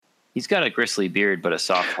He's got a gristly beard, but a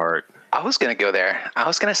soft heart. I was going to go there. I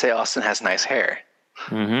was going to say Austin has nice hair.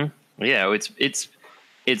 Mm-hmm. Yeah,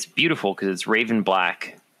 it's beautiful because it's raven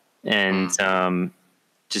black and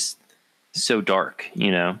just so dark,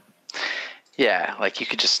 you know? Yeah, like you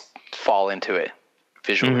could just fall into it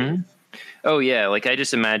visually. Mm-hmm. Oh, yeah. Like I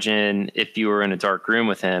just imagine if you were in a dark room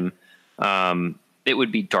with him, it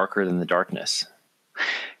would be darker than the darkness.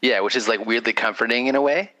 Yeah, which is like weirdly comforting in a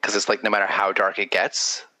way because it's like no matter how dark it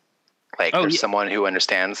gets, like there's someone who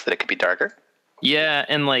understands that it could be darker. Yeah,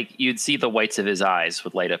 and like you'd see the whites of his eyes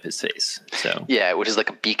would light up his face. So yeah, which is like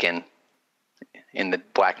a beacon in the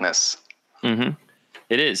blackness. Mm-hmm.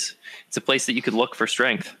 It is. It's a place that you could look for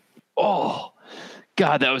strength. Oh,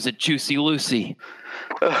 God, that was a juicy Lucy.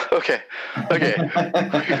 Okay. we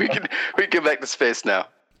can get back to space now.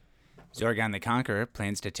 Zorgon the Conqueror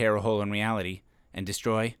plans to tear a hole in reality and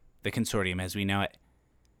destroy the Consortium as we know it.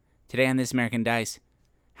 Today on This American Dice,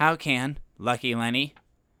 how can Lucky Lenny,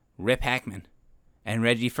 Rip Hackman, and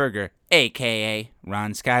Reggie Furger, a.k.a.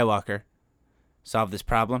 Ron Skywalker, solve this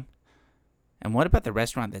problem? And what about the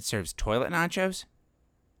restaurant that serves toilet nachos?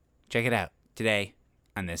 Check it out today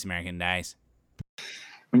on This American Dice.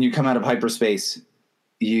 When you come out of hyperspace,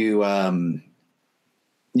 you come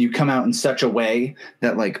out in such a way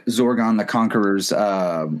that like Zorgon the Conqueror's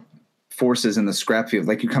forces in the scrap field,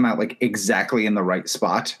 like you come out like exactly in the right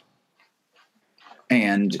spot.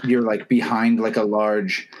 And you're like behind like a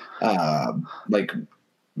large, like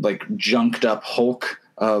junked up hulk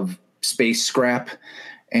of space scrap.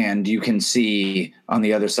 And you can see on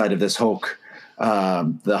the other side of this hulk,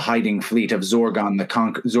 the hiding fleet of Zorgon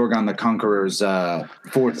the Conqueror's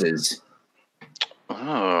forces.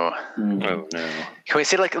 Oh no! Can we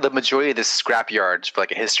say like the majority of this scrapyard for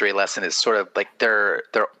like a history lesson is sort of like their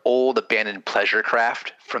old abandoned pleasure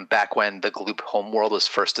craft from back when the Gloop homeworld was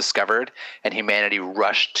first discovered and humanity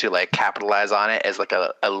rushed to like capitalize on it as like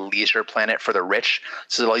a leisure planet for the rich.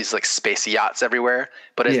 So there's all these like space yachts everywhere,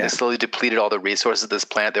 but as they slowly depleted all the resources of this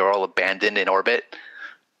planet, they were all abandoned in orbit.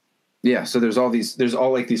 Yeah, so there's all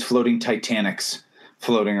like these floating Titanics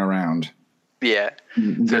floating around. Yeah,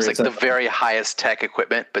 there's like the very highest tech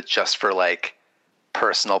equipment, but just for like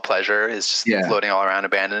personal pleasure is just floating all around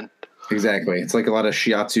abandoned. Exactly. It's like a lot of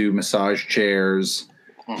shiatsu massage chairs.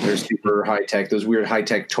 They're super high tech. Those weird high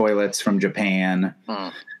tech toilets from Japan,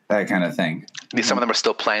 that kind of thing. Some of them are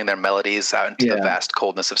still playing their melodies out into the vast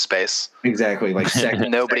coldness of space. Exactly. Like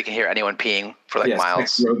nobody can hear anyone peeing for like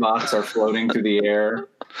miles. Robots are floating through the air.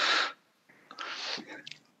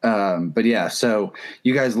 But yeah, so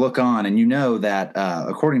you guys look on and you know that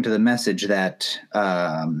according to the message that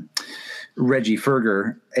Reggie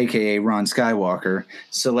Furger, a.k.a. Ron Skywalker,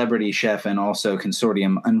 celebrity chef and also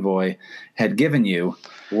consortium envoy, had given you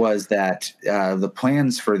was that the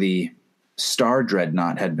plans for the Star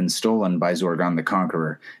Dreadnought had been stolen by Zorgon the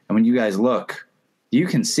Conqueror. And when you guys look, you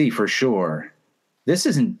can see for sure this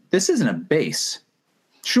isn't a base.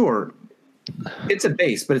 Sure, it's a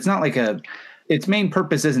base, but it's not like its main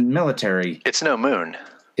purpose isn't military. It's no moon.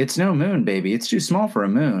 It's no moon, baby. It's too small for a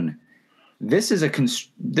moon. This is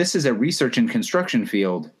a research and construction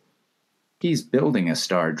field. He's building a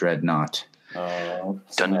Star Dreadnought. Oh,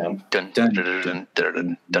 dun, dun, dun, dun, dun,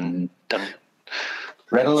 dun, dun, dun.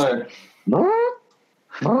 Red alert. I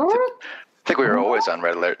think we were always on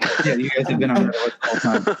red alert. Yeah, you guys have been on red alert the whole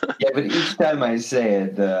time. Yeah, but each time I say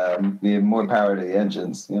it, we have more power to the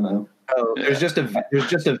engines, you know. Oh, there's just a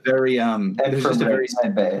very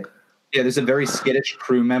there's a very skittish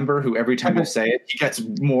crew member who every time you say it, he gets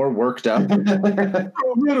more worked up.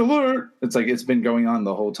 Oh, red alert! It's like it's been going on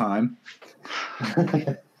the whole time.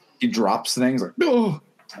 He drops things like, oh.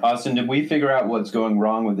 Austin, did we figure out what's going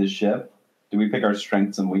wrong with this ship? Did we pick our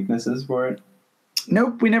strengths and weaknesses for it?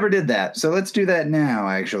 Nope, we never did that. So let's do that now,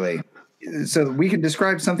 actually. So we can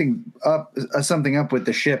describe something up with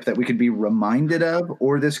the ship that we could be reminded of,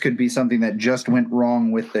 or this could be something that just went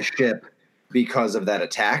wrong with the ship because of that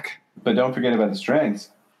attack. But don't forget about the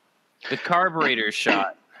strengths. The carburetor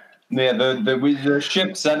shot. Yeah, the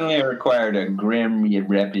ship suddenly acquired a grim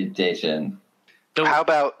reputation. How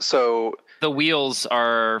about the wheels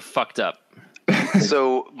are fucked up?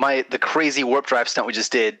 So the crazy warp drive stunt we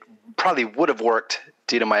just did probably would have worked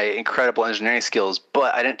due to my incredible engineering skills,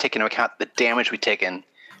 but I didn't take into account the damage we'd taken,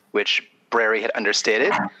 which Brary had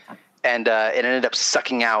understated, and it ended up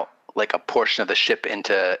sucking out like a portion of the ship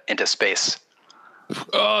into space.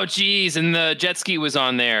 Oh, geez, and the jet ski was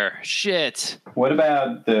on there. Shit. What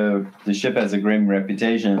about the ship has a grim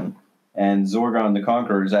reputation, and Zorgon the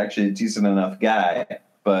Conqueror is actually a decent enough guy,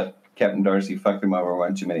 but Captain Darcy fucked him over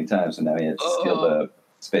one too many times, and now he has to steal the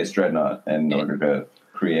space dreadnought in order to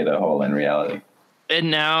create a hole in reality. And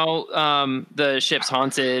now the ship's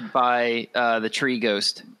haunted by the tree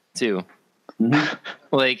ghost too. Mhm.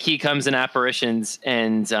 Like he comes in apparitions,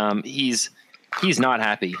 and he's not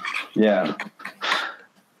happy. Yeah.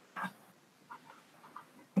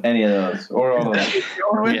 Any of those, or all of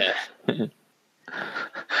them. Yeah.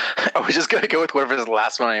 Are we just gonna go with whatever the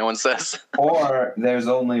last one anyone says? Or there's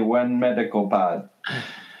only one medical pod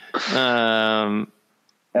Um,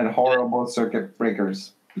 and horrible circuit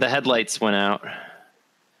breakers. the headlights went out.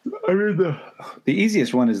 I mean, the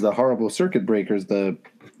easiest one is the horrible circuit breakers. The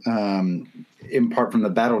in part from the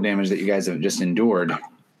battle damage that you guys have just endured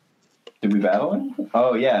Did we battle him?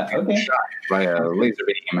 Oh yeah. Okay. by a laser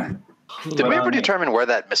beam. Did we ever determine where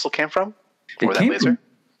that missile came from? Or that laser?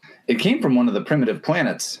 It came from one of the primitive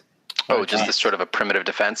planets. Oh, just this sort of a primitive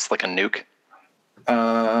defense, like a nuke.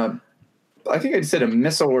 I think I said a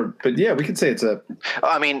missile, but yeah, we could say it's a.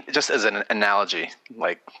 I mean, just as an analogy,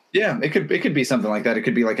 like Yeah, it could be something like that. It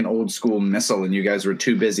could be like an old school missile, and you guys were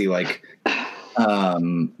too busy like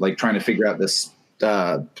trying to figure out this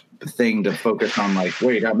thing to focus on. Like,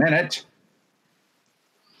 wait a minute.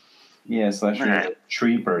 Yeah, slash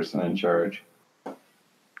tree person in charge.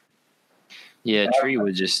 Yeah, Tree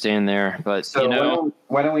would just stand there, but So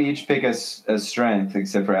why don't we each pick a strength,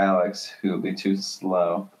 except for Alex, who will be too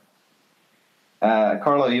slow.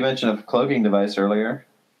 Carlo, you mentioned a cloaking device earlier.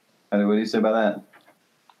 What do you say about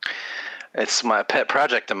that? it's my pet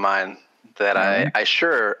project of mine that I'm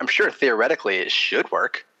sure theoretically it should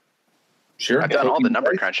work. Sure, I've done all the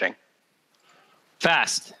number crunching.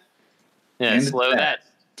 fast. Yeah, And slow fast.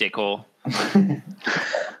 that dickhole.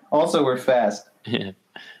 Also, we're fast. Yeah.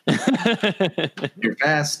 You're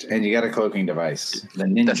fast, and you got a cloaking device, the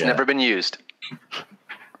ninja. That's never been used.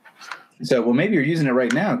 So, well, maybe you're using it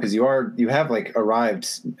right now because you have like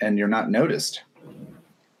arrived and you're not noticed.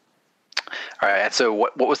 All right. And so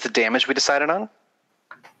what was the damage we decided on?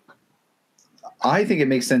 I think it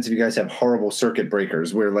makes sense if you guys have horrible circuit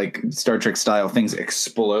breakers where like Star Trek style things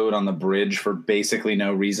explode on the bridge for basically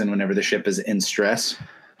no reason whenever the ship is in stress.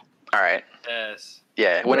 All right. Yes.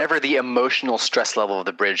 Yeah. Whenever the emotional stress level of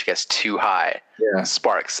the bridge gets too high, Yeah.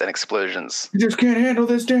 sparks and explosions. I just can't handle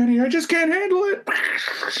this, Danny. I just can't handle it.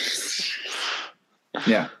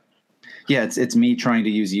 Yeah. Yeah, it's me trying to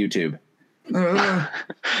use YouTube.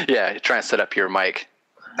 Yeah. Try and set up your mic.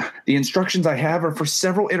 The instructions I have are for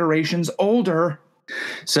several iterations older.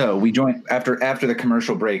 So we join after the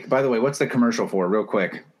commercial break. By the way, what's the commercial for, real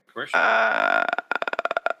quick?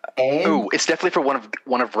 Oh, it's definitely for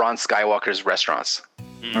one of Ron Skywalker's restaurants.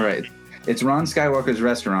 All right. It's Ron Skywalker's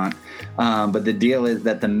restaurant, but the deal is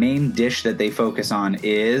that the main dish that they focus on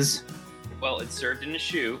is... Well, it's served in a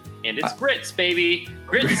shoe, and it's grits, baby.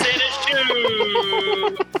 Grits in a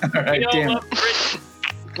shoe. All right, We all damn. love grits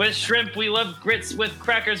with shrimp. We love grits with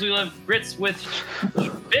crackers. We love grits with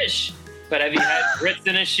fish. But have you had grits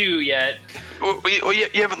in a shoe yet? You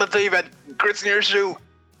haven't lived till you've had grits in your shoe.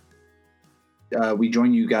 We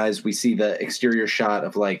join you guys. We see the exterior shot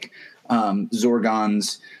of like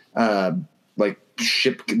Zorgon's like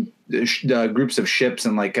ship groups of ships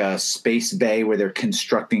in like a space bay where they're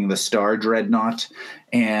constructing the Star Dreadnought,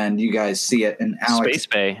 and you guys see it. And Alex, Space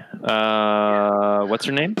Bay. What's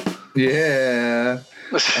her name? yeah,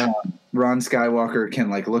 Ron Skywalker can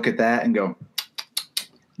like look at that and go,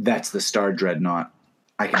 "That's the Star Dreadnought.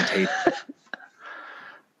 I can taste it."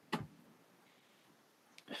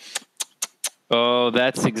 Oh,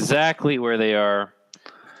 that's exactly where they are.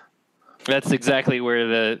 That's exactly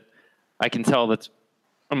where I can tell that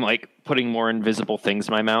I'm like putting more invisible things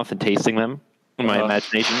in my mouth and tasting them in my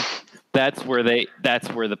imagination. That's where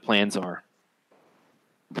the plans are.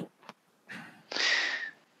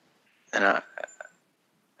 And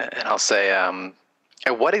I'll say, and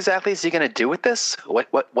what exactly is he going to do with this?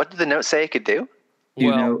 What did the note say it could do? You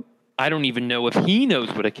well, know- I don't even know if he knows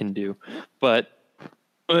what it can do, but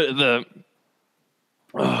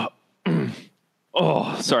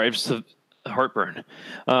sorry, I'm just a heartburn.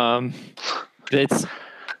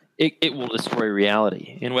 It will destroy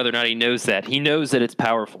reality, and whether or not he knows that it's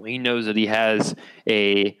powerful. He knows that he has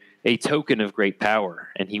a token of great power,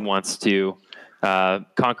 and he wants to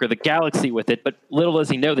conquer the galaxy with it. But little does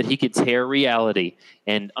he know that he could tear reality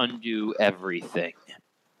and undo everything.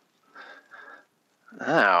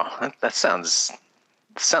 Oh, that sounds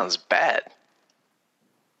bad.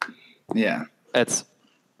 Yeah. That's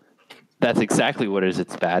exactly what it is.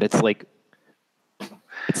 It's bad. It's like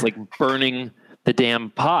burning the damn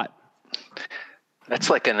pot. That's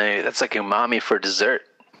like umami for dessert.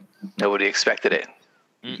 Nobody expected it.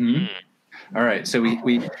 Mm-hmm. All right, so we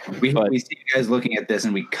see you guys looking at this,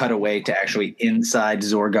 and we cut away to actually inside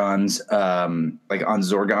Zorgon's, like on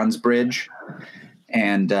Zorgon's bridge,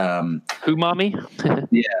 And Who, mommy?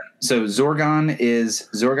 so Zorgon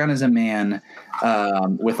is a man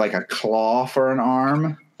with like a claw for an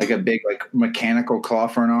arm, like a big like mechanical claw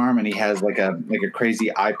for an arm, and he has like a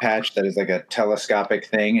crazy eye patch that is like a telescopic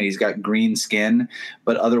thing, and he's got green skin,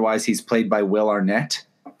 but otherwise he's played by Will Arnett.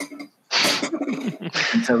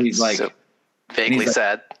 And so he's like vaguely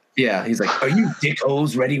sad. Yeah, he's like, "Are you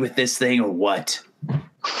dickholes ready with this thing or what?"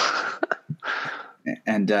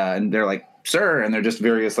 And they're like, "Sir," and they're just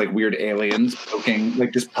various like weird aliens poking,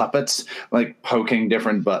 like just puppets, like poking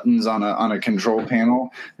different buttons on a control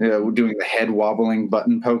panel, doing the head wobbling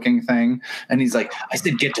button poking thing. And he's like, "I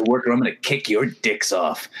said get to work or I'm going to kick your dicks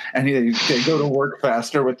off." And they go to work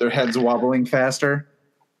faster with their heads wobbling faster.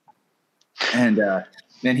 And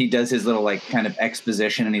then he does his little like kind of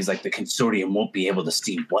exposition, and he's like, "The consortium won't be able to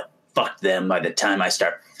see what fucked them by the time I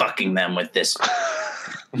start fucking them with this."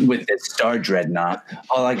 With this Star Dreadnought,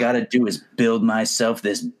 all I gotta do is build myself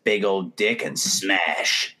this big old dick and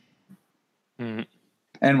smash. Mm-hmm.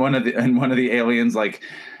 And one of the aliens like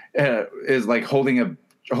is like holding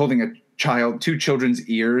a child, two children's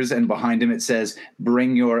ears, and behind him it says,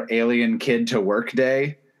 "Bring your alien kid to work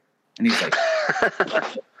day," and he's like,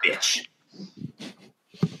 "Bitch."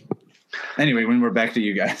 Anyway, when we're back to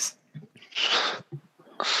you guys.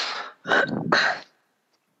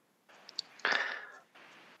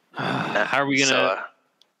 How are we gonna?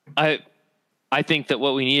 I think that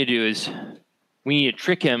what we need to do is we need to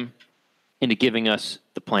trick him into giving us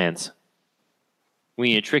the plans. We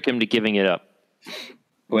need to trick him to giving it up.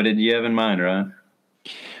 What did you have in mind, Ron?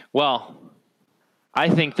 Well, I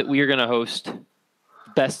think that we are going to host the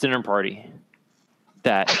best dinner party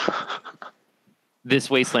that this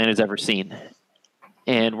wasteland has ever seen,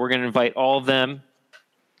 and we're going to invite all of them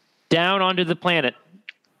down onto the planet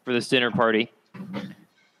for this dinner party.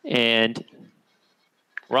 And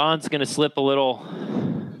Ron's going to slip a little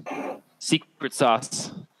secret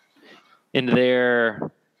sauce into their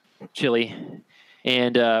chili.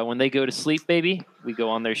 And when they go to sleep, baby, we go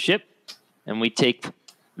on their ship and we take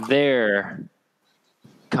their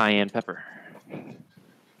cayenne pepper.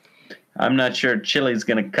 I'm not sure chili's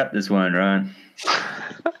going to cut this one, Ron.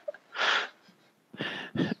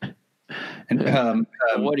 And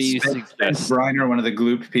what do you suggest? Briner, one of the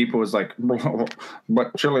Gloop people, was like,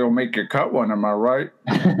 "But chili will make you cut one, am I right?"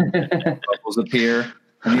 Bubbles appear,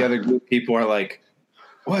 and the other Gloop people are like,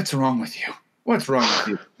 "What's wrong with you? What's wrong with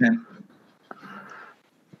you?" And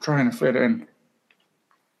trying to fit in.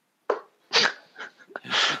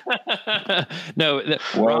 No,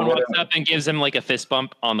 Ron walks up and gives him like a fist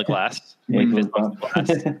bump on the glass. Like fist bump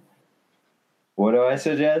glass. What do I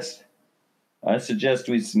suggest? I suggest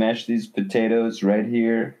we smash these potatoes right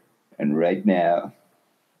here and right now.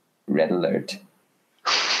 Red alert.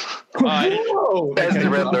 Whoa, as the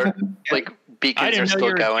red alert, like beacons are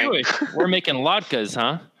still going. Jewish. We're making latkes,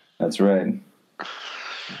 huh? That's right.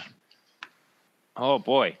 Oh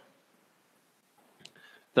boy.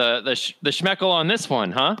 The schmeckel on this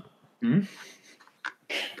one, huh? Hmm?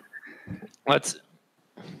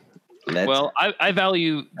 Well, I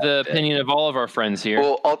value the opinion of all of our friends here.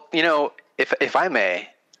 Well, if I may,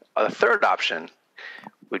 a third option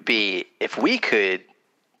would be if we could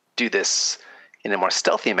do this in a more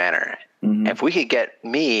stealthy manner. Mm-hmm. If we could get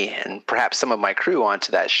me and perhaps some of my crew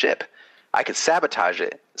onto that ship, I could sabotage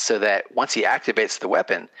it so that once he activates the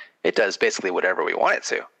weapon, it does basically whatever we want it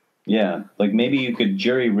to. Yeah, like maybe you could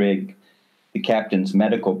jury rig the captain's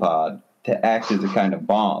medical pod to act as a kind of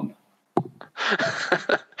bomb.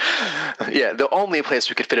 Yeah, the only place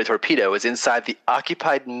we could fit a torpedo is inside the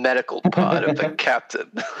occupied medical pod of the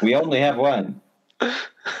captain. We only have one.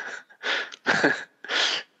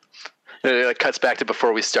 It cuts back to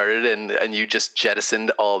before we started, and you just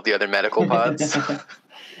jettisoned all of the other medical pods.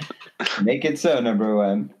 Make it so, number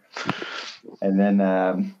one. And then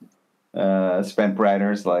Spent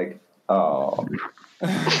Briner's like, oh.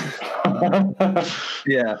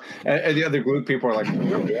 Yeah, and the other Gloop people are like,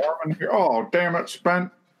 "Oh, damn it,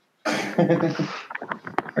 Spent.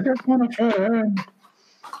 I just want to fit in."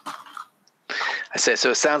 I say, so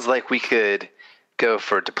it sounds like we could go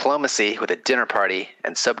for diplomacy with a dinner party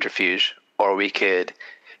and subterfuge, or we could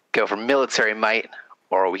go for military might,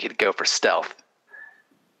 or we could go for stealth.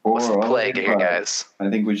 What's the plague here, guys? I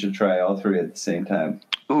think we should try all three at the same time.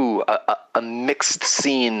 Ooh, a mixed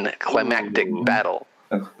scene climactic battle.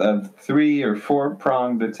 A 3 or 4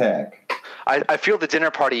 pronged attack. I feel the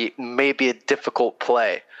dinner party may be a difficult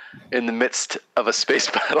play in the midst of a space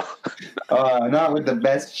battle. Not with the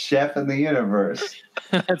best chef in the universe.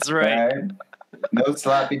 That's right. No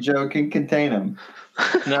sloppy Joe can contain him.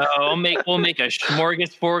 No, we'll make a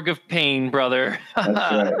smorgasbord of pain, brother.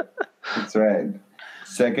 That's right.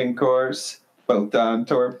 Second course, photon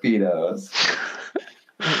torpedoes.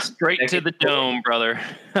 Straight to the dome, brother.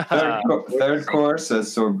 Third course, a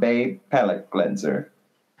sorbet pellet cleanser.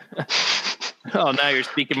 Oh, now you're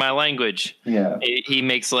speaking my language. Yeah. He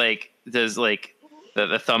makes does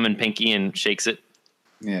the thumb and pinky and shakes it.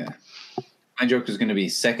 Yeah. My joke was going to be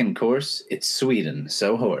second course. It's Sweden,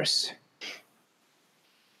 so horse.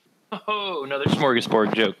 Oh, another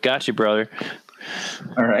smorgasbord joke. Gotcha, brother.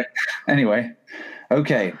 All right. Anyway.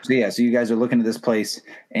 Okay. So you guys are looking at this place,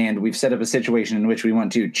 and we've set up a situation in which we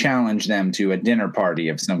want to challenge them to a dinner party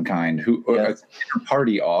of some kind. A dinner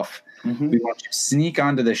party off. Mm-hmm. We want to sneak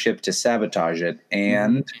onto the ship to sabotage it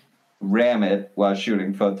and ram it while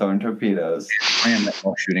shooting photon torpedoes. Ram it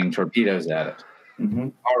while shooting torpedoes at it. Mm-hmm.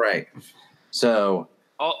 All right. So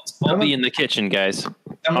I'll be in the kitchen, guys.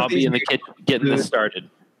 I'll be in the kitchen getting this started.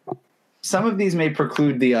 Some of these may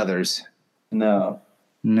preclude the others. No.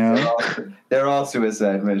 They're all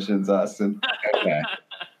suicide missions, Austin. Okay.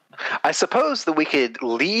 I suppose that we could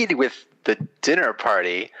lead with the dinner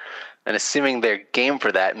party, and assuming they're game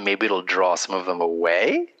for that, maybe it'll draw some of them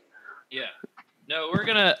away. Yeah. No,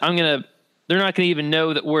 they're not gonna even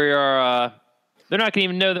know that we're they're not gonna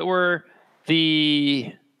even know that we're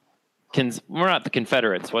we're not the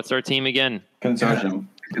Confederates. What's our team again? Consortium.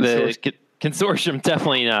 The Consortium,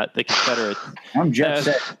 definitely not the Confederates. I'm Jeff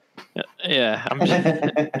Set. Yeah,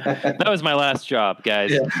 that was my last job,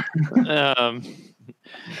 guys. Yeah.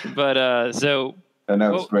 So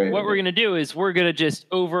what we're gonna do is we're gonna do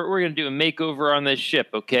a makeover on this ship.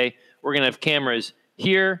 Okay, we're gonna have cameras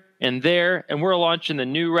here and there, and we're launching the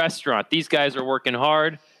new restaurant. These guys are working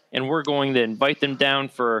hard, and we're going to invite them down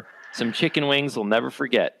for some chicken wings we'll never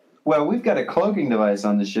forget. Well, we've got a cloaking device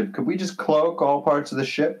on the ship. Could we just cloak all parts of the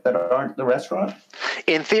ship that aren't the restaurant?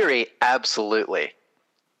 In theory, absolutely.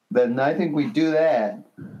 Then I think we do that,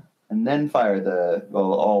 and then fire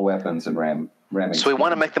all weapons and ramming. So we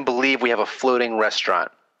want to make them believe we have a floating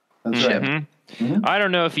restaurant. That's ship. right. Mm-hmm. I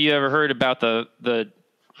don't know if you ever heard about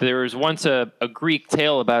there was once a Greek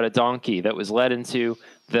tale about a donkey that was led into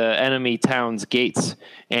the enemy town's gates.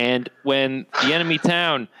 And when the enemy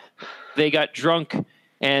town, they got drunk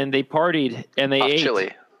and they partied and they ate.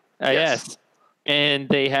 Chili. Yes. And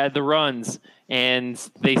they had the runs and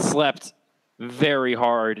they slept very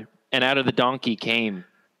hard. And out of the donkey came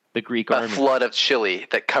the Greek army. A flood of chili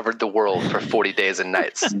that covered the world for 40 days and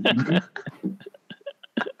nights.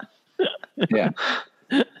 Yeah.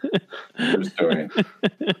 True story.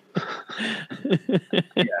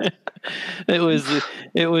 Yeah. It was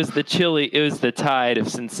the tide of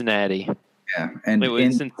Cincinnati. Yeah, and it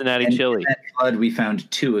was Cincinnati chili. In that flood, we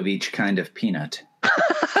found 2 of each kind of peanut.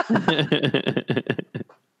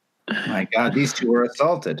 My God, these 2 were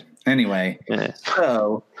assaulted. Anyway,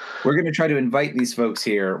 so we're going to try to invite these folks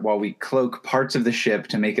here while we cloak parts of the ship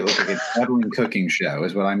to make it look like a traveling cooking show.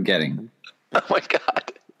 Is what I'm getting. Oh my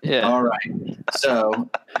God. Yeah. All right. So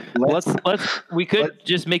we could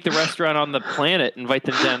just make the restaurant on the planet, invite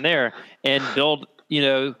them down there, and build,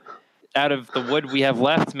 out of the wood we have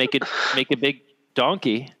left, make a big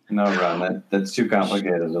donkey. No, Ron, that's too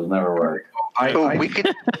complicated. It'll never work. We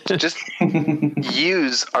could just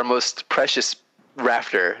use our most precious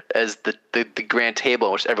rafter as the grand table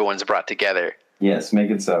in which everyone's brought together. Yes, make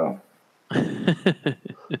it so.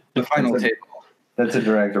 The final table. That's a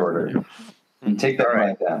direct order. And take that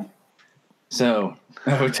plaque down. So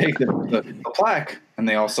take the plaque, and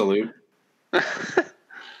they all salute. The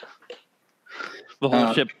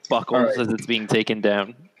whole ship buckles as it's being taken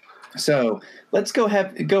down. So let's go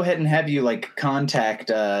ahead and have you contact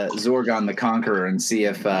Zorgon the Conqueror and see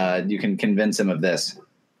if you can convince him of this.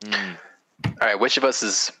 All right, which of us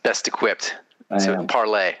is best equipped to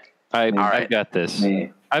parlay? I've got this.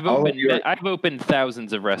 Me. I've opened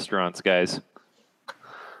thousands of restaurants, guys.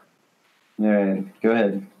 All right, go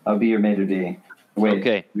ahead. I'll be your maitre d'. Wait,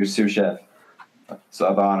 okay. Your sous chef. So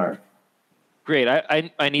of honor. Great.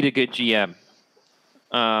 I need a good GM.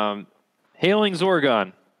 Hailing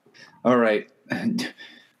Zorgon. All right. And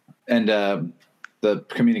the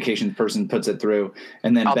communications person puts it through,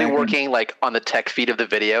 and then I'll be working on the tech feed of the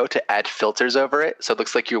video to add filters over it, so it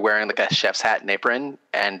looks like you're wearing a chef's hat and apron,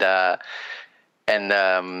 and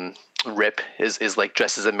Rip is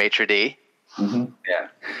dressed as a maitre d'. Mm-hmm. Yeah.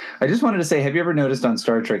 I just wanted to say, have you ever noticed on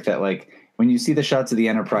Star Trek that when you see the shots of the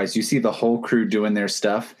Enterprise, you see the whole crew doing their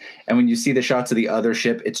stuff, and when you see the shots of the other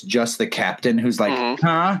ship, it's just the captain who's like,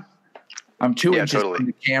 huh? I'm 2 inches from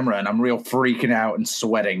the camera, and I'm real freaking out and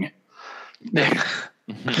sweating.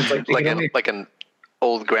 It's like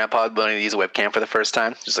old grandpa learning to use a webcam for the first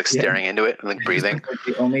time, just like staring into it and like breathing.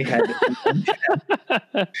 He only had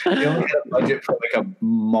a budget for like a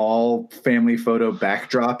mall family photo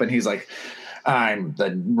backdrop, and he's like, "I'm the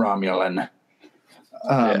Romulan."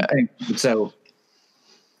 And so,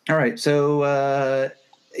 all right. So,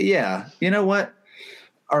 yeah, you know what?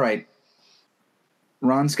 All right.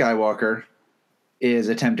 Ron Skywalker is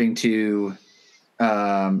attempting to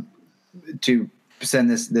send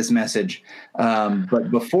this message, but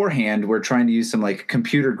beforehand we're trying to use some like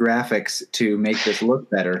computer graphics to make this look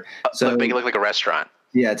better. So make it look like a restaurant.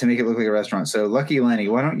 Yeah, to make it look like a restaurant. So Lucky Lenny,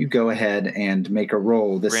 why don't you go ahead and make a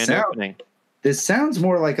roll? This sounds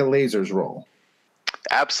more like a lasers roll.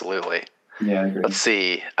 Absolutely. Yeah, I agree. Let's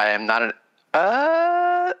see. I am not an.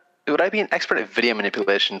 Would I be an expert at video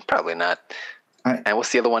manipulation? Probably not. And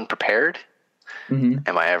what's the other one? Prepared? Mm-hmm.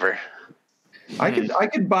 Am I ever? I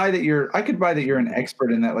could buy that you're an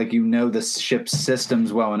expert in that, like, you know the ship's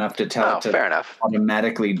systems well enough to tell it to fair enough.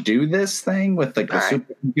 automatically do this thing with like the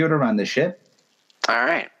supercomputer on the ship. All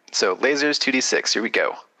right. So lasers 2d6. Here we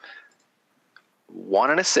go. 1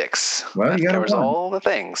 and a 6. Well, that you got covers a 1. all the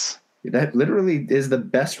things. That literally is the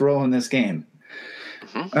best roll in this game.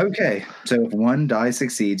 Mm-hmm. Okay, so if one die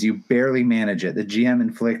succeeds, you barely manage it. The GM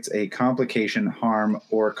inflicts a complication, harm,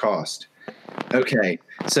 or cost. Okay,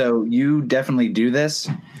 so you definitely do this,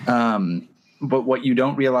 but what you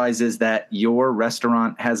don't realize is that your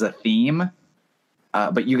restaurant has a theme,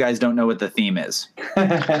 but you guys don't know what the theme is.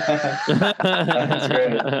 That's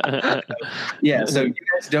great. Yeah, so you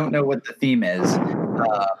guys don't know what the theme is,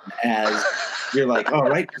 as you're like, all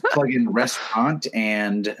right, just plug in restaurant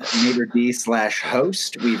and Neighbor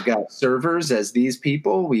D/host. We've got servers as these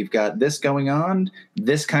people. We've got this going on,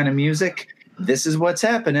 this kind of music. This is what's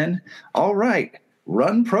happening. All right,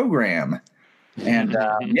 run program. And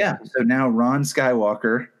so now Ron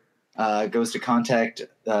Skywalker goes to contact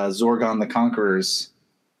Zorgon the Conqueror's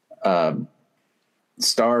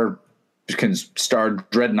Star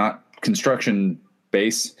Dreadnought construction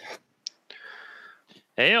base.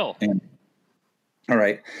 Hail. All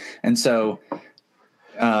right. And so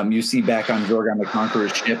you see back on Zorgon the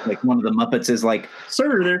Conqueror's ship, like one of the Muppets is like,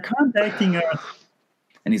 "Sir, they're contacting us."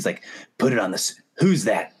 And he's like, "Put it on the, who's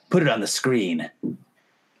that? Put it on the screen."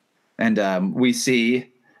 And we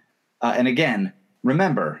see, and again,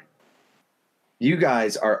 remember, you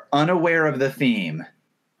guys are unaware of the theme.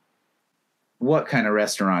 What kind of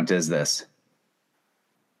restaurant is this?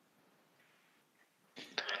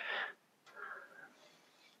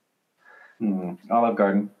 Olive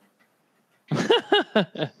Garden.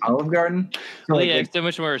 Olive Garden? So I have so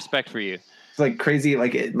much more respect for you. It's like crazy,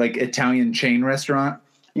 like Italian chain restaurant.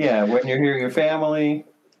 Yeah, when you're here, your family,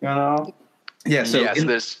 you know. Yeah, so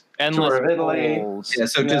there's endless tour of Italy. bowls. Yeah,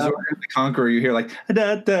 so just Zorgon the Conqueror, you hear like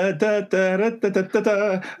da da da da da da da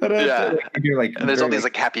da da. You're like, and there's all these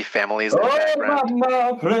like happy families in the background.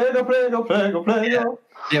 Mamma, prego, prego, prego, prego.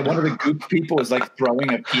 Yeah, one of the goop people is like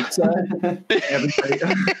throwing a pizza.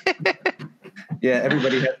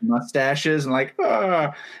 Everybody has mustaches and like,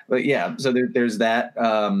 but yeah. So there's that.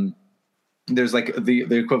 There's like the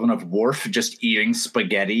equivalent of Worf just eating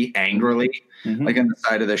spaghetti angrily, like on the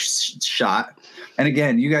side of the shot. And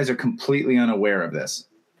again, you guys are completely unaware of this.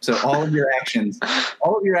 So all of your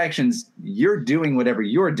actions, you're doing whatever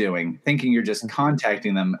you're doing, thinking you're just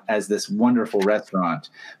contacting them as this wonderful restaurant,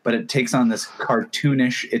 but it takes on this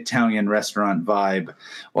cartoonish Italian restaurant vibe,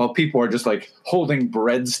 while people are just like holding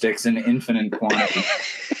breadsticks in infinite quantity.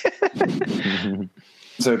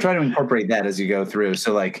 So try to incorporate that as you go through.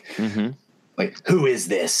 So like, who is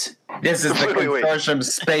this? This is the consortium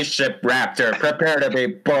spaceship Raptor. Prepare to be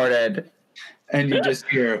boarded. And you just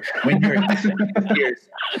hear, when you're here,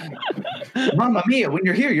 Mamma Mia, when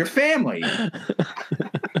you're here, your family. And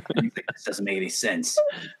you think, this doesn't make any sense.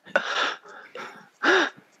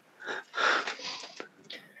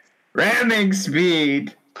 Ramming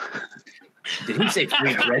speed. Did he say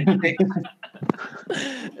free bread?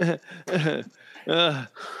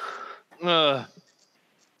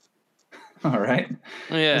 All right.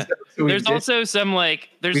 Yeah. So there's also some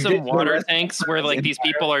some water tanks where like these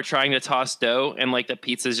people are trying to toss dough and like the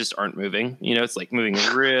pizzas just aren't moving. You know, it's like moving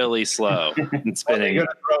really slow and spinning. You're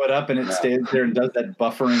gonna throw it up and it stays there and does that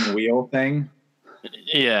buffering wheel thing.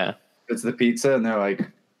 Yeah. It's the pizza and they're like,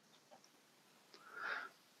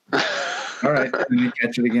 all right, and you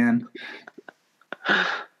catch it again.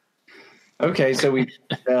 Okay, so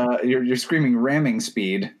you're screaming ramming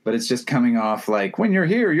speed, but it's just coming off like, when you're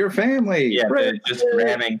here, your family. Yeah, they're just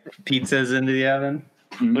ramming pizzas into the oven.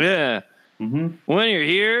 Yeah. When you're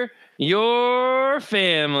here, your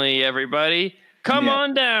family, everybody, come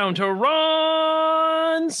on down to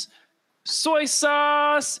Ron's soy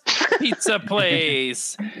sauce pizza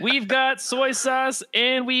place. We've got soy sauce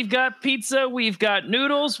and we've got pizza. We've got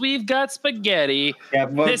noodles. We've got spaghetti.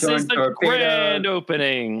 This is the grand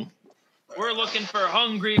opening. We're looking for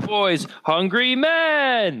hungry boys, hungry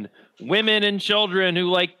men, women and children who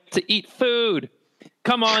like to eat food.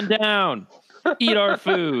 Come on down. Eat our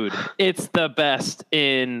food. It's the best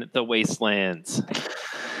in the wastelands.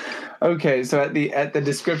 Okay, so at the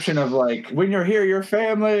description of like when you're here, your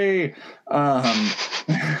family,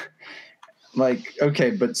 like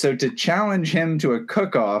okay, but so to challenge him to a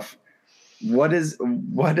cook-off, what does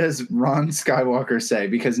Ron Skywalker say?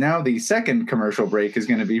 Because now the second commercial break is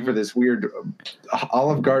going to be for this weird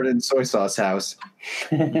Olive Garden soy sauce house.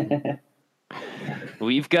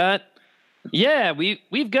 We've got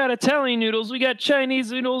Italian noodles, we got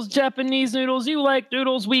Chinese noodles, Japanese noodles. You like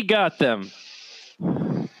noodles? We got them.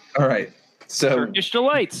 All right. So Turkish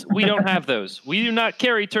delights. We don't have those. We do not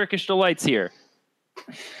carry Turkish delights here.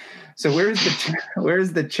 So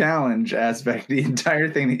where's the challenge aspect? The entire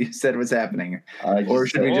thing that you said was happening, or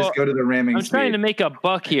should we just go to the ramming? I'm trying to make a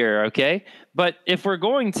buck here, okay? But if we're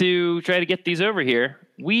going to try to get these over here,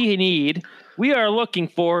 we are looking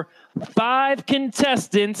for 5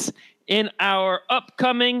 contestants in our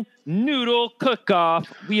upcoming noodle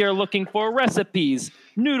cook-off. We are looking for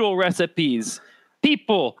noodle recipes,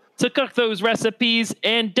 people to cook those recipes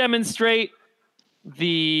and demonstrate the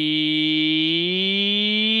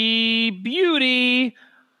beauty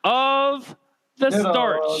of the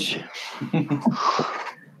starch.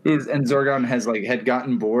 And Zorgon had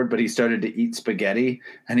gotten bored, but he started to eat spaghetti,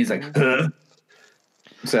 and he's like, huh?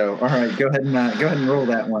 So, all right, go ahead and roll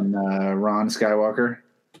that one, Ron Skywalker.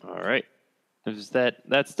 All right,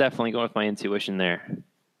 that's definitely going with my intuition there.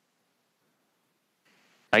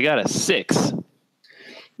 I got a 6.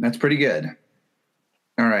 That's pretty good.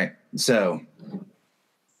 All right, so,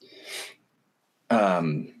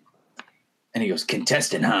 and he goes,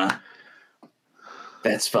 contestant, huh?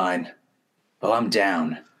 That's fine. Well, I'm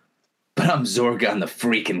down. But I'm Zorgon the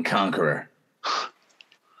freaking Conqueror.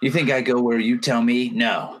 You think I go where you tell me?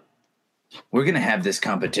 No. We're going to have this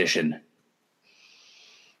competition.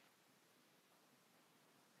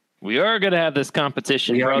 We are going to have this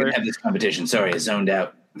competition, We are brother. going to have this competition. Sorry, I zoned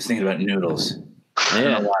out. I was thinking about noodles. I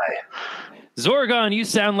don't know why. Zorgon, you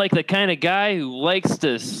sound like the kind of guy who likes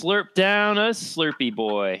to slurp down a Slurpee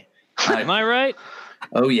boy. Am I right?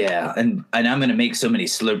 Oh, yeah. And I'm going to make so many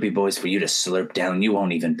Slurpee boys for you to slurp down. You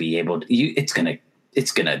won't even be able to. It's going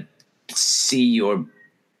to see your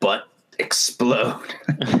butt explode.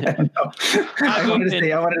 I wanted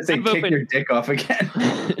to say kick your dick off again.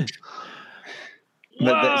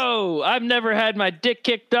 Whoa! I've never had my dick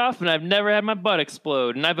kicked off, and I've never had my butt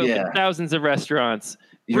explode, and I've opened thousands of restaurants.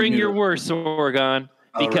 Bring your worst, Zorgon,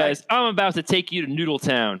 because I'm about to take you to Noodle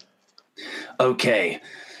Town. Okay.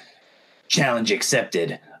 Challenge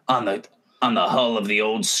accepted. On the hull of the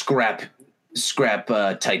old scrap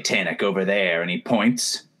Titanic over there, and he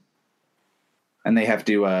points. And they have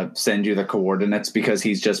to send you the coordinates because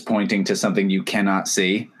he's just pointing to something you cannot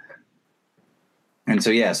see. And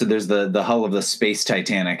so there's the hull of the space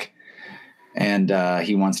Titanic, and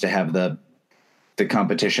he wants to have the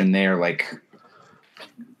competition there, like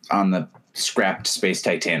on the scrapped space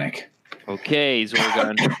Titanic. Okay,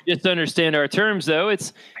 Zorgon. Just understand our terms, though.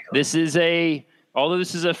 Although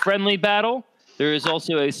this is a friendly battle, there is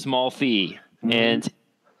also a small fee, and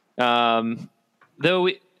so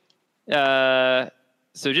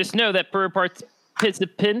just know that per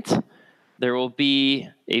participant, there will be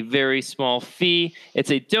a very small fee.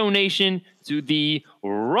 It's a donation to the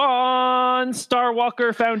Ron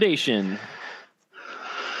Starwalker Foundation.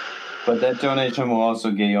 But that donation will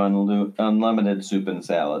also get you unlimited soup and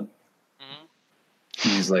salad.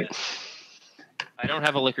 He's like, I don't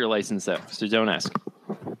have a liquor license, though, so don't ask.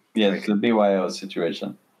 Yeah, it's a BYO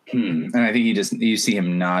situation. And I think you see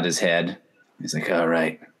him nod his head. He's like, all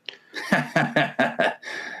right.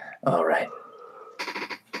 All right.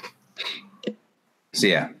 So,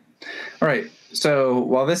 yeah. All right. So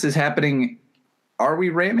while this is happening, are we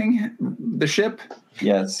ramming the ship?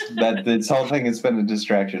 Yes. This whole thing has been a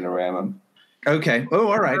distraction to ram him. Okay. Oh,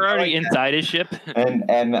 all right. We're already inside his ship.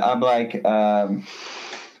 And I'm like,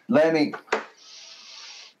 Lenny,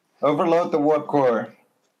 overload the warp core.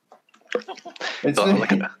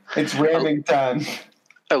 It's ramming time.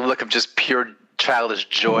 A look of just pure childish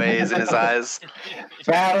joy is in his eyes.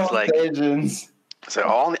 Battle like, stations. So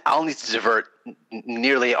I'll need to divert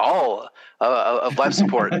nearly all of life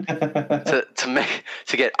support to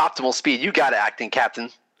get optimal speed. You got it, acting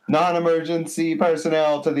captain. Non-emergency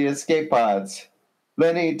personnel to the escape pods.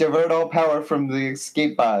 Lenny, divert all power from the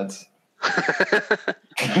escape pods.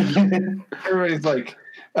 Everybody's like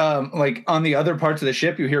on the other parts of the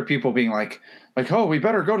ship, you hear people being like, oh, we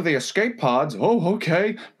better go to the escape pods. Oh,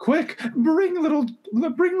 okay, quick, bring little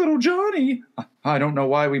Johnny. I don't know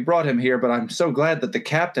why we brought him here, but I'm so glad that the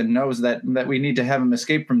captain knows that we need to have him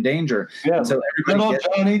escape from danger. Yeah, so little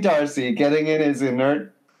Johnny Darcy getting in his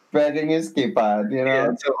inert bedding escape pod, you know.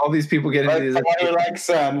 Yeah, so all these people get into these father, like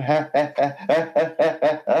son.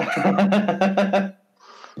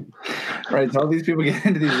 Right, so all these people get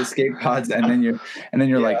into these escape pods, and then you're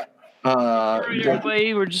like,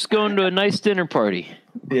 everybody, we're just going to a nice dinner party.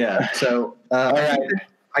 Yeah. So all right.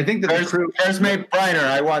 I think that First Mate Briner,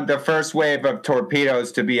 I want the first wave of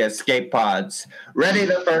torpedoes to be escape pods. Ready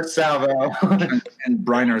the first salvo. and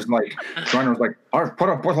Briner's like, I've put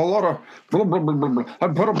up with a lot of I've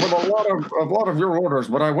put up with a lot of your orders,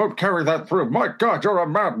 but I won't carry that through. My God, you're a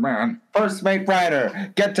madman. First Mate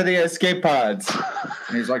Briner, get to the escape pods.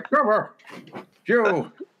 And he's like, never, you. And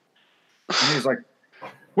he's like,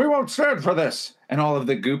 we won't stand for this. And all of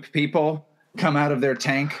the goop people come out of their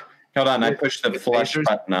tank. Hold on, I pushed the flush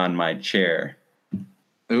button on my chair.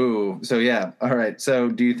 Ooh, so yeah. All right. So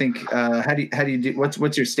do you think how do you do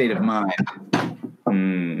what's your state of mind?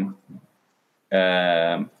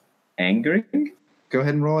 Angry? Go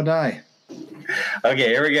ahead and roll a die. Okay,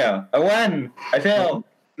 here we go. A 1. I failed.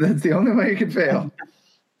 That's the only way you can fail.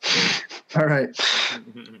 All right.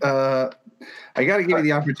 I got to give you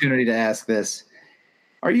the opportunity to ask this.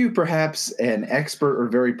 Are you perhaps an expert or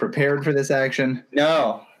very prepared for this action?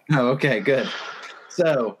 No. Oh, okay, good.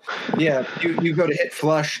 So, yeah, you go to hit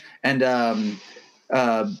flush, and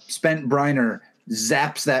Spent Briner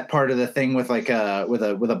zaps that part of the thing with like with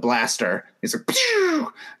a blaster. He's like,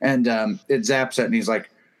 Pew! And it zaps it, and he's like,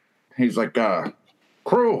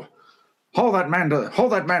 crew, hold that man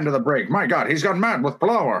to the brake. My God, he's gone mad with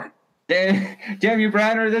blower. Damn you,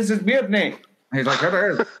 Briner, this is mutiny. He's like, it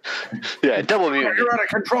is. Yeah, double mutiny. You're out of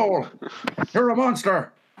control. You're a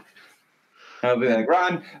monster. I'll be like,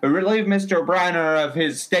 Ron, relieve Mr. Briner of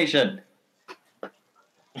his station.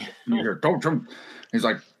 Don't you? He's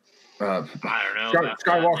like, I don't know.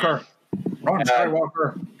 Skywalker, Ron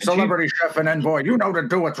Skywalker, celebrity chef and envoy. You know to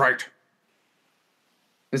do what's right.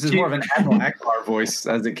 This is more of an Admiral Ackbar voice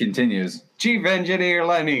as it continues. Chief Engineer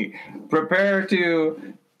Lenny, prepare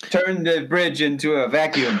to turn the bridge into a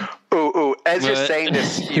vacuum. Ooh. As you're saying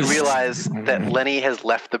this, you realize that Lenny has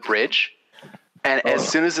left the bridge. And as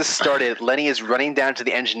soon as this started, Lenny is running down to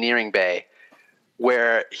the engineering bay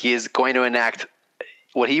where he is going to enact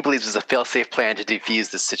what he believes is a fail-safe plan to defuse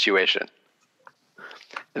this situation.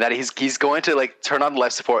 And that he's going to like turn on the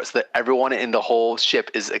life support so that everyone in the whole ship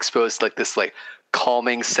is exposed to like this like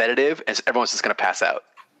calming sedative, and so everyone's just going to pass out.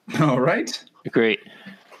 All right. Great.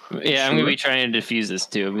 Yeah, I'm going to be trying to defuse this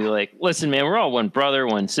too. I'll be like, listen, man, we're all one brother,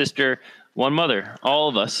 one sister, one mother, all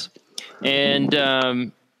of us. And,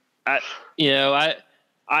 I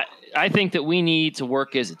think that we need to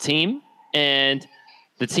work as a team, and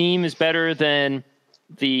the team is better than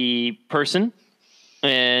the person.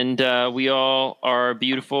 And we all are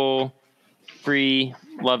beautiful, free,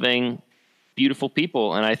 loving, beautiful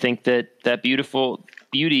people. And I think that beautiful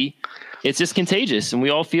beauty, it's just contagious, and we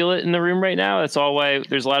all feel it in the room right now. That's all why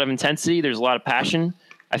there's a lot of intensity. There's a lot of passion.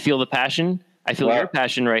 I feel the passion. I feel your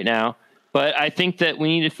passion right now. But I think that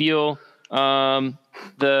we need to feel the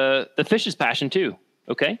fish's passion too.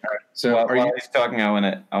 Okay. All right. So while he's talking, I want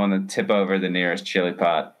to tip over the nearest chili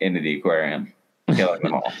pot into the aquarium, killing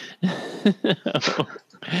them all.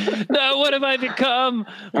 No, what have I become?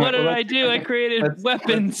 What did I do? I created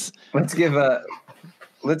weapons. Let's give Ron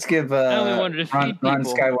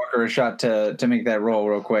Skywalker a shot to make that roll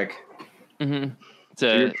real quick. Mm-hmm.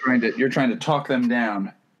 So you're trying to talk them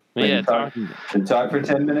down. Yeah, talk for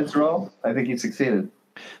 10 minutes roll. I think you succeeded.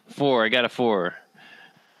 4. I got a 4.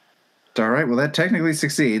 All right. Well, that technically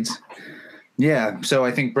succeeds. Yeah. So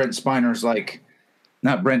I think Brent Spiner's like,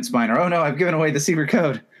 not Brent Spiner. Oh no, I've given away the secret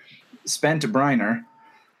code. Spent Briner.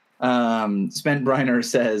 Spent Briner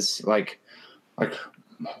says like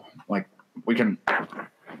we can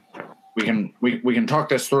talk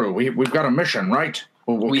this through. We've got a mission, right?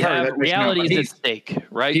 We have realities at stake,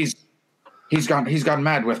 right? He's gone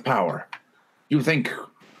mad with power. You think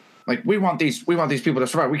like we want these people to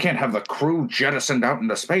survive. We can't have the crew jettisoned out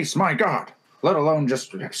into space. My God. Let alone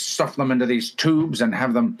just stuff them into these tubes and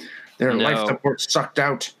have their life support sucked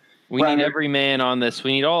out. We need every man on this.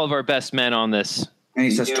 We need all of our best men on this. And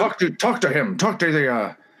he says, talk to him. Talk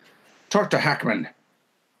to Hackman.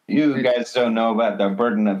 You guys don't know about the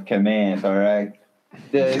burden of command, all right?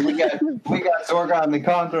 We got Zorgon the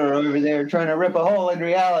Conqueror over there trying to rip a hole in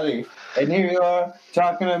reality. And here you are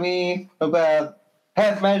talking to me about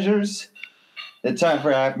half measures. The time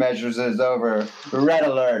for half measures is over. Red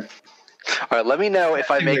alert. All right, let me know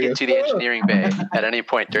if I make it to the engineering bay at any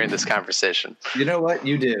point during this conversation. You know what?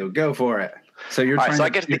 You do. Go for it. So you're All right,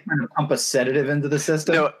 trying so to pump a sedative into the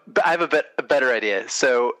system? No, but I have a better idea.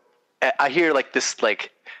 So I hear this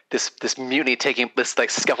mutiny this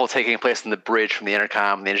scuffle taking place in the bridge from the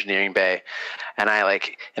intercom, the engineering bay, and I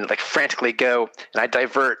frantically go and I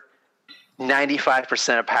divert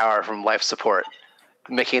 95% of power from life support,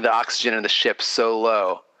 making the oxygen in the ship so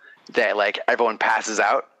low that everyone passes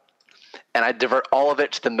out, and I divert all of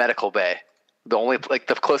it to the medical bay, the only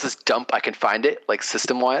the closest dump I can find it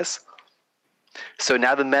system wise. So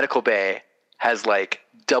now the medical bay has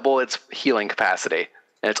double its healing capacity,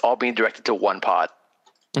 and it's all being directed to one pod.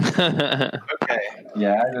 Okay.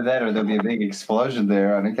 Yeah, either that or there'll be a big explosion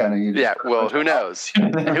there on account of you. Yeah, well, who knows?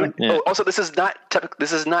 Also, this is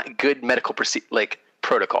not good medical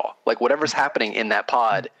protocol. Whatever's happening in that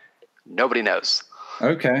pod, nobody knows.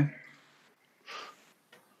 Okay.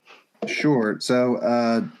 Sure.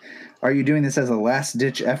 So, are you doing this as a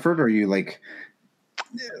last-ditch effort, or are you the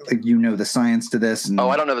science to this? And... Oh,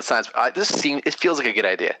 I don't know the science. It feels like a good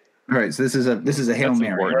idea. All right. So this is a Hail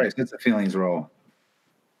Mary. Important. All right. So it's a feelings roll.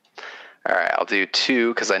 All right, I'll do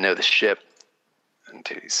 2 because I know the ship. And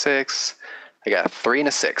 2d6. I got a 3 and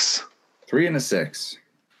a 6. 3 and a 6.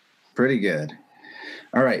 Pretty good.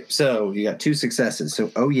 All right, so you got 2 successes.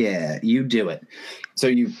 So, oh yeah, you do it. So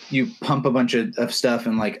you pump a bunch of stuff,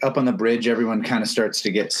 and up on the bridge, everyone kind of starts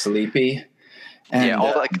to get sleepy. And, yeah,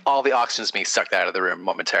 all the oxygen's being sucked out of the room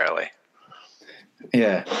momentarily.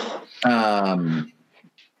 Yeah.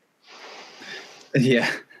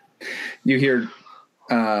 Yeah. You hear.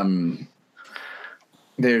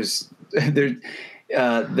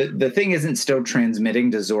 The thing isn't still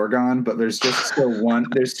transmitting to Zorgon, but there's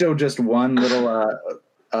still just one little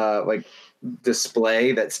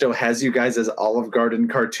display that still has you guys as Olive Garden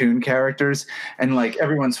cartoon characters, and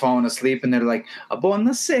everyone's falling asleep, and they're like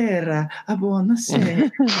buonasera,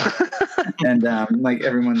 and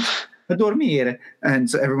everyone's a dormire, and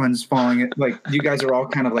so everyone's falling. You guys are all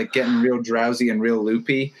kind of getting real drowsy and real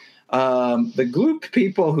loopy. The gloop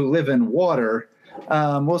people who live in water,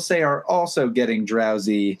 we'll say, are also getting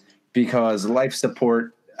drowsy because life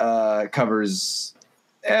support covers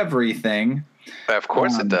everything. Of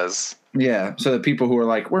course it does. Yeah, so the people who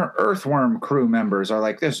are we're Earthworm crew members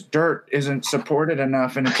are this dirt isn't supported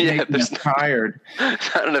enough, and it's making us tired.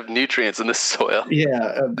 Not enough nutrients in the soil.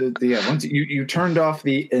 Yeah, once you turned off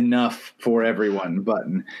the enough for everyone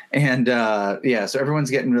button, and so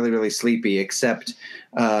everyone's getting really, really sleepy, except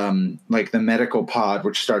the medical pod,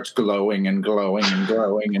 which starts glowing and glowing and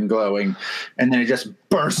glowing and glowing, and then it just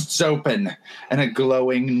bursts open, and a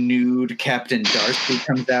glowing nude Captain Darcy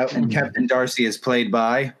comes out, and Captain Darcy is played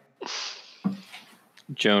by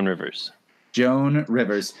Joan Rivers. Joan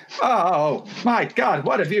Rivers. Oh my God!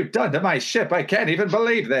 What have you done to my ship? I can't even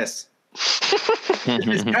believe this. This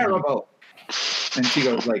is terrible. And she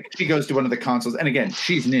goes to one of the consoles, and again,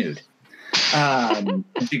 she's nude. And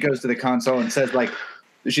she goes to the console and says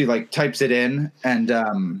she types it in,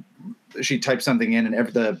 and she types something in,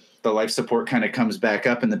 and the life support kind of comes back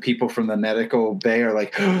up, and the people from the medical bay are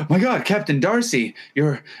like, "Oh my God, Captain Darcy,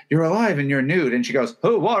 you're alive and you're nude." And she goes,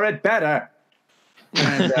 "Who wore it better?"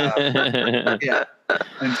 And yeah.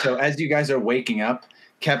 And so as you guys are waking up,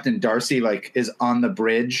 Captain Darcy is on the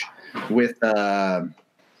bridge with the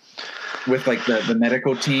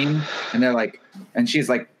medical team, and they're and she's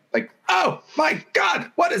like, "Oh my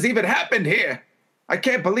God, what has even happened here? I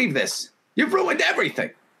can't believe this. You've ruined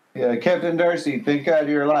everything." Yeah, Captain Darcy, thank God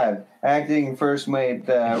you're alive. Acting first mate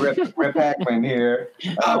Rip Hackman here.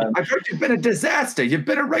 I've heard you've been a disaster. You've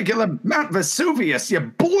been a regular Mount Vesuvius. You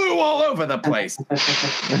blew all over the place.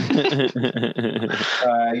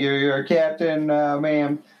 You're captain,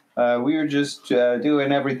 ma'am. We were just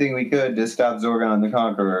doing everything we could to stop Zorgon the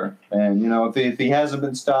Conqueror. And, if he hasn't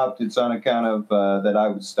been stopped, it's on account of that I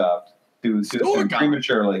was stopped too soon,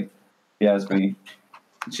 prematurely. Yes, me.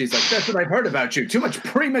 She's like, "That's what I've heard about you. Too much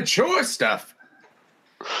premature stuff."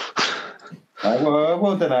 I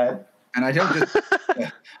won't deny it. And I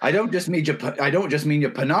don't just mean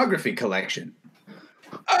your pornography collection.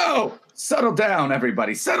 Oh, settle down,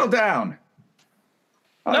 everybody. Settle down.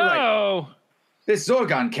 All No. right. This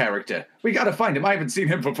Zorgon character. We got to find him. I haven't seen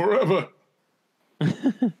him for forever.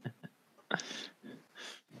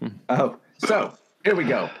 Oh, so here we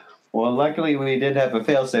go. Well, luckily we did have a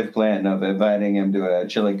failsafe plan of inviting him to a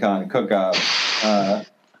ChiliCon cook-off,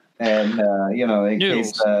 in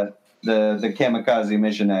case the kamikaze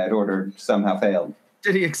mission I had ordered somehow failed.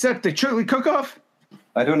 Did he accept the chili cook-off?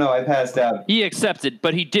 I don't know. I passed out. He accepted,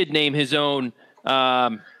 but he did name his own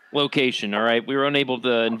location, all right? We were unable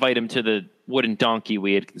to invite him to the wooden donkey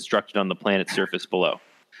we had constructed on the planet's surface below.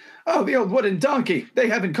 Oh, the old wooden donkey. They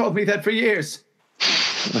haven't called me that for years.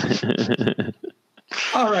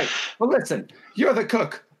 All right. Well, listen. You're the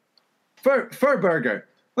cook. Furburger.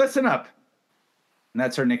 Listen up. And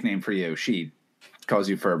that's her nickname for you. She calls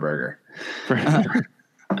you Furburger.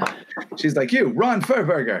 She's like, you, Ron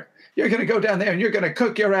Furburger. You're going to go down there and you're going to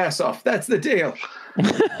cook your ass off. That's the deal.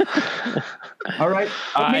 All right.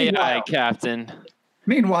 Aye, Captain.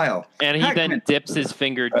 Meanwhile, and he then dips his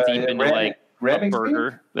finger deep into a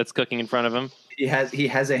burger that's cooking in front of him. He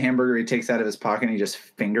has a hamburger he takes out of his pocket and he just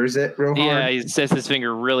fingers it real hard. Yeah, he sets his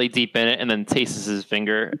finger really deep in it and then tastes his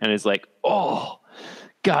finger and is like, oh,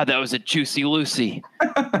 God, that was a juicy Lucy.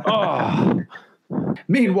 Oh.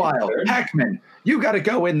 Meanwhile, Hackman, you got to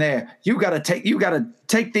go in there. You got to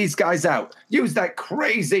take these guys out. Use that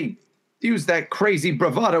crazy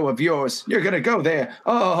bravado of yours. You're going to go there.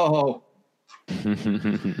 Oh.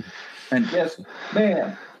 And Yes,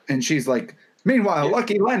 ma'am. And she's like, meanwhile,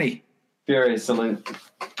 Lucky Lenny. Furious salute.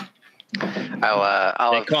 They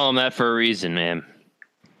call him that for a reason, man.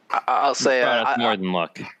 I'll say It's more than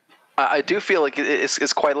luck. I do feel like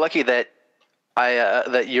it's quite lucky that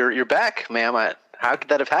that you're back, ma'am. How could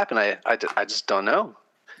that have happened? I just don't know.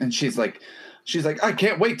 And she's like, I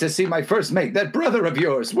can't wait to see my first mate. That brother of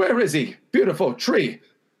yours. Where is he? Beautiful tree.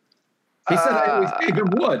 He said I always gave him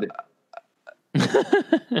wood.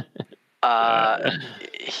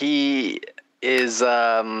 He is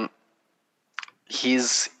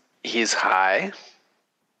he's high.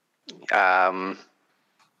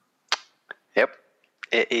 Yep.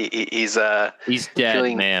 He's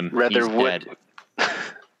dead, ma'am. Rather he's dead.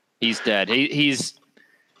 He's dead.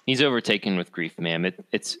 He's overtaken with grief, ma'am.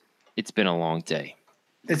 It's been a long day.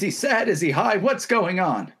 Is he sad? Is he high? What's going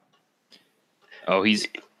on? Oh, he's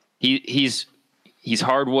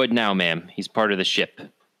hardwood now, ma'am. He's part of the ship.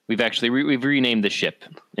 We've actually we've renamed the ship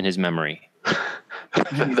in his memory.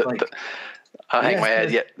 I'll hang my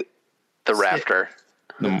head. Yeah, the Rafter.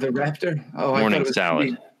 The Raptor? Oh, morning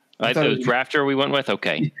salad. I thought it was Rafter we went with?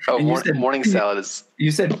 Okay. Oh, morning salad is...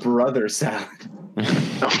 You said brother salad.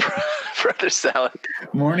 Brother salad.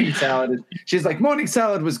 Morning salad. She's like, morning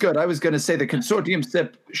salad was good. I was going to say the consortium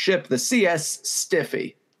ship, the CS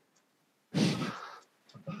Stiffy.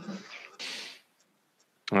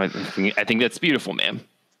 I think that's beautiful, ma'am.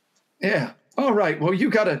 Yeah. All right. Well, you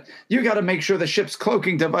gotta make sure the ship's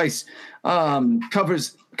cloaking device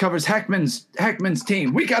covers Hackman's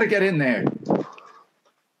team. We gotta get in there.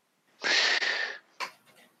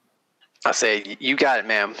 I say you got it,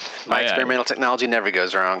 ma'am. My experimental technology never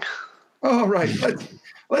goes wrong. All right.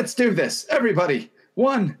 Let's do this, everybody.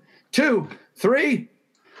 1, 2, 3.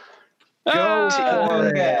 Go!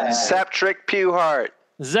 Saptrick Pewhart.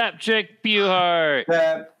 Zaptrick Pewhart.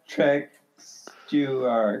 Saptrick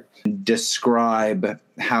Pewhart. Describe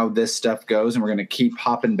how this stuff goes, and we're going to keep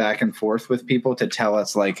hopping back and forth with people to tell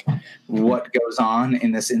us like what goes on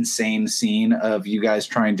in this insane scene of you guys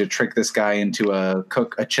trying to trick this guy into a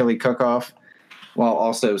chili cook-off while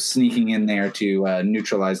also sneaking in there to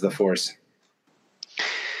neutralize the force.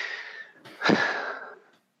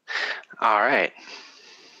 All right.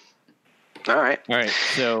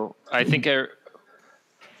 So I think I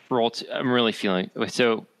roll. I'm really feeling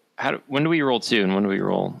so. When do we roll 2 and when do we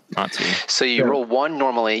roll not 2? So you roll 1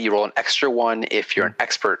 normally. You roll an extra 1 if you're an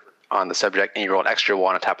expert on the subject, and you roll an extra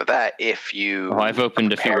 1 on top of that if you. Oh, I've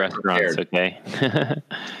opened a few restaurants. Okay.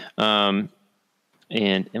 And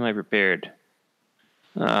am I prepared?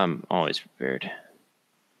 I'm always prepared.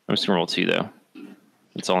 I'm just gonna roll 2 though.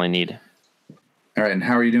 That's all I need. All right, and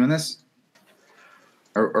how are you doing this?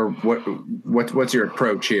 Or what's your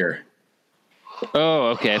approach here? Oh,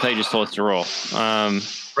 okay. I thought you just told us to roll.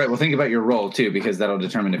 Right. Well, think about your roll too, because that'll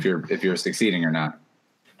determine if you're succeeding or not.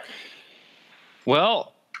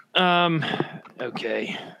 Well,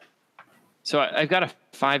 okay. So I've got a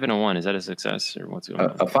 5 and a 1. Is that a success, or what's going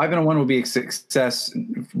on? A 5 and a 1 will be a success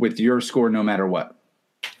with your score, no matter what.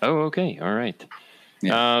 Oh, okay. All right.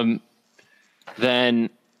 Yeah. Then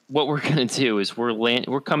what we're gonna do is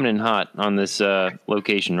we're coming in hot on this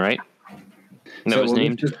location, right? And that was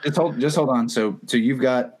named. Just hold on. So you've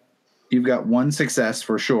got 1 success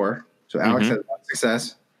for sure. So Alex has 1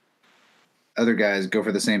 success. Other guys go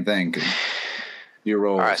for the same thing. Your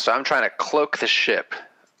roll. All right. So I'm trying to cloak the ship.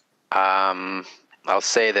 I'll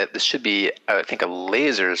say that this should be, I think, a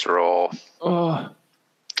lasers roll. Oh.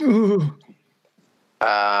 Ooh.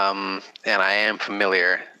 And I am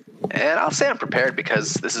familiar. And I'll say I'm prepared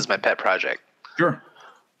because this is my pet project. Sure.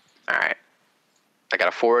 All right. I got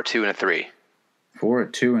a 4, a 2, and a 3. 4,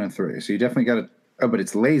 a 2, and a 3. So you definitely got it. Oh, but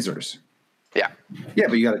it's lasers. Yeah. Yeah,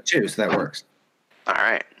 but you got a 2, so that works. All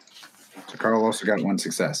right. So Carl also got 1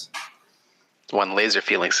 success. 1 laser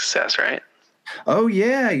feeling success, right? Oh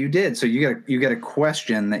yeah, you did. So you get a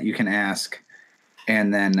question that you can ask,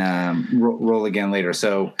 and then roll again later.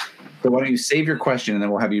 So why don't you save your question, and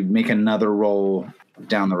then we'll have you make another roll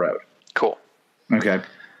down the road. Cool. Okay.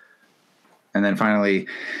 And then finally,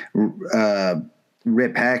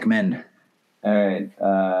 Rip Hackman. All right.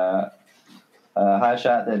 High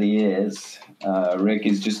shot that he is, Rick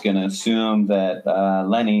is just going to assume that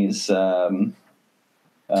Lenny's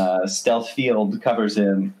stealth field covers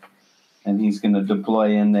him, and he's going to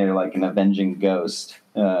deploy in there like an avenging ghost,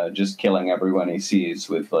 just killing everyone he sees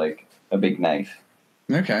with like a big knife.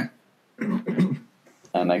 Okay.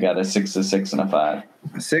 And I got a 6, a 6, and a 5.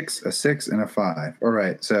 A 6, a 6, and a 5. All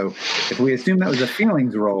right. So if we assume that was a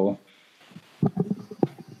feelings roll,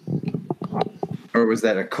 or was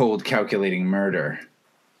that a cold calculating murder?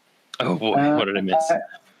 Oh boy, what did I miss?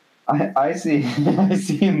 I see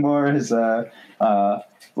him more as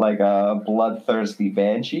like a bloodthirsty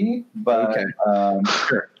banshee, but Okay.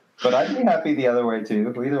 Sure. But I'd be happy the other way too.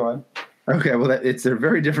 Either one. Okay, well, they're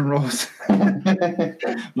very different roles.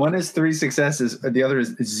 One is 3 successes, the other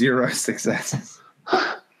is 0 successes.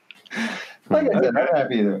 Like I said, I'm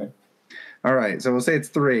happy either way. All right, so we'll say it's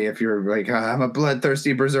 3 if you're like, I'm a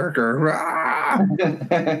bloodthirsty berserker.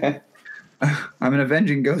 I'm an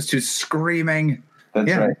avenging ghost who's screaming.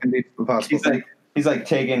 That's right. It can be possible. He's like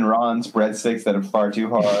taking Ron's breadsticks that are far too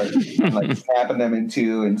hard, and like snapping them in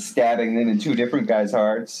 2 and stabbing them in 2 different guys'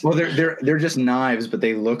 hearts. Well, they're just knives, but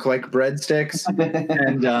they look like breadsticks.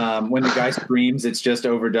 And when the guy screams, it's just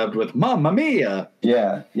overdubbed with "Mamma Mia!"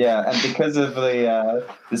 Yeah, and because of the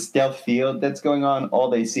stealth field that's going on, all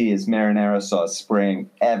they see is marinara sauce spraying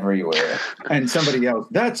everywhere. And somebody else,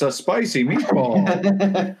 "That's a spicy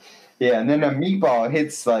meatball." Yeah, and then a meatball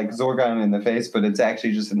hits like Zorgon in the face, but it's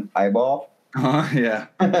actually just an eyeball. Yeah.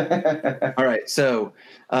 All right. So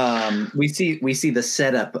we see the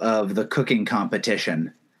setup of the cooking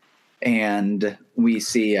competition, and we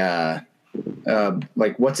see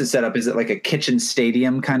like what's it set up? Is it like a kitchen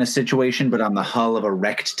stadium kind of situation, but on the hull of a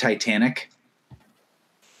wrecked Titanic?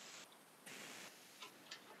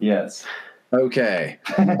 Yes. Okay.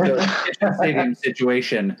 So kitchen stadium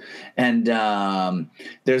situation, and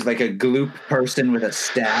there's like a gloop person with a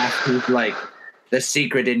staff who's like, the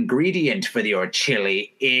secret ingredient for your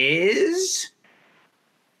chili is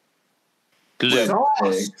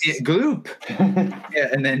sauce. Gloop. Yeah,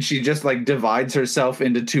 and then she just like divides herself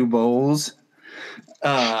into 2 bowls. You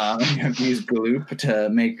have to use gloop to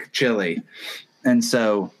make chili. And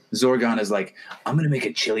so Zorgon is like, I'm going to make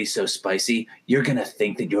a chili so spicy, you're going to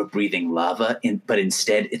think that you're breathing lava, but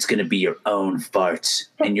instead it's going to be your own farts.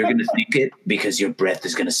 And you're going to think it because your breath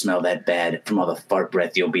is going to smell that bad from all the fart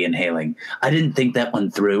breath you'll be inhaling. I didn't think that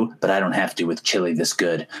one through, but I don't have to with chili this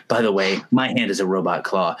good. By the way, my hand is a robot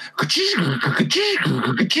claw.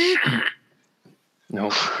 No,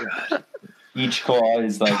 God. Each claw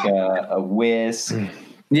is like a whisk.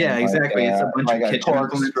 Yeah, exactly. Like it's a bunch like of a kitchen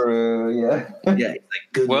implements. corkscrew. Yeah. Yeah, it's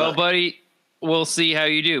like good Well, luck. buddy, we'll see how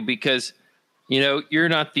you do because, you're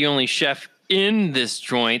not the only chef in this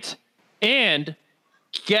joint. And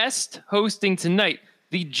guest hosting tonight,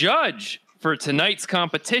 the judge for tonight's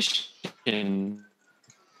competition,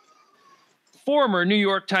 former New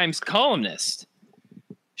York Times columnist,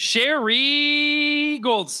 Sherry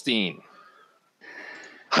Goldstein.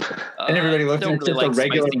 And everybody looks, don't it's really just a like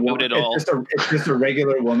regular spicy food woman. at all. It's just a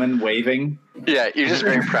regular woman waving. Yeah, you're just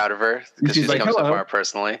very proud of her because She's she's like, come so "Hello." far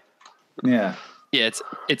personally. Yeah. Yeah,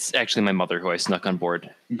 it's actually my mother who I snuck on board.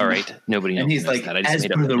 All right, nobody knows And he's like, that. I just as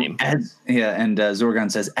made up per the the name. and Zorgon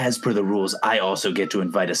says, as per the rules, I also get to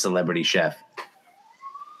invite a celebrity chef.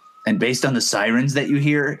 And based on the sirens that you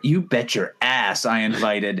hear, you bet your ass I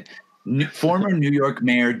invited former New York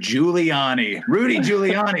Mayor Giuliani, Rudy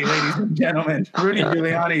Giuliani, ladies and gentlemen. Rudy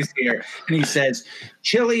Giuliani's here, and he says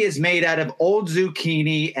chili is made out of old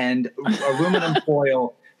zucchini and aluminum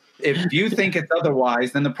foil. If you think it's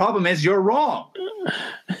otherwise, then the problem is you're wrong.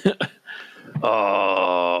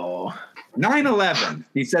 Oh, 9/11.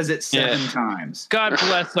 He says it 7 times. God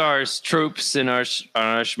bless our troops and our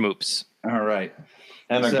schmoops All right.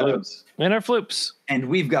 And our glutes. and our floops. And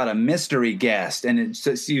we've got a mystery guest, and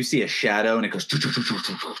it's, you see a shadow, and it goes.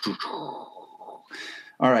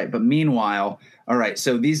 All right, but meanwhile, all right.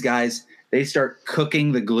 So these guys, they start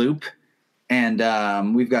cooking the gloop,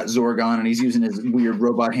 and we've got Zorgon, and he's using his weird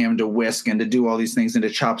robot hand to whisk and to do all these things and to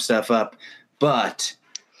chop stuff up. But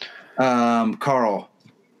Carl,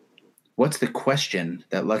 what's the question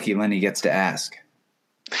that Lucky Lenny gets to ask?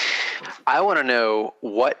 I want to know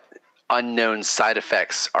what unknown side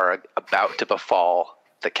effects are about to befall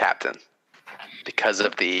the captain because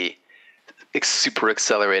of the super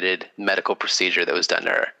accelerated medical procedure that was done to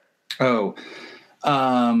her. Oh,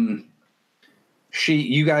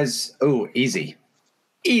 easy.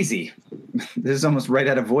 This is almost right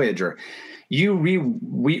out of Voyager. You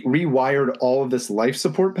rewired all of this life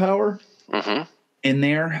support power in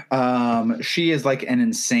there. She is like an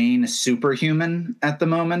insane superhuman at the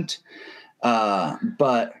moment.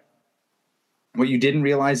 But what you didn't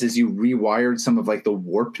realize is you rewired some of like the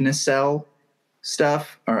warp nacelle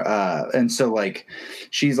stuff, and so like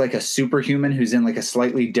she's like a superhuman who's in like a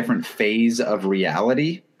slightly different phase of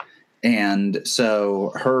reality, and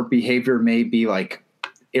so her behavior may be like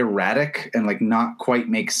erratic and like not quite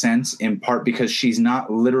make sense, in part because she's not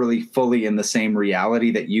literally fully in the same reality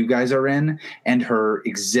that you guys are in, and her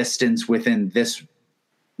existence within this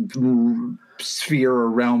sphere or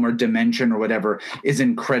realm or dimension or whatever is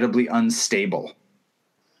incredibly unstable.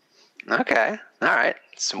 Okay. All right.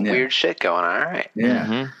 Some weird shit going on. All right. Yeah.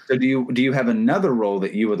 Mm-hmm. So do you have another role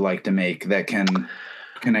that you would like to make that can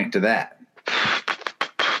connect to that?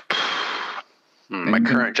 My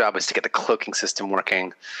current job is to get the cloaking system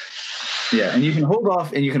working. Yeah, and you can hold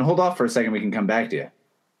off for a second. We can come back to you.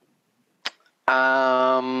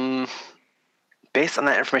 Based on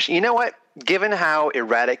that information, you know what? Given how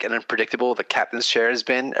erratic and unpredictable the captain's chair has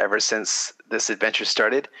been ever since this adventure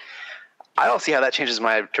started, I don't see how that changes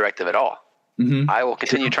my directive at all. Mm-hmm. I will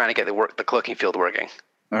continue trying to get the cloaking field working.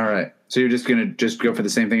 All right. So you're just going to go for the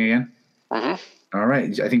same thing again? Mm-hmm. All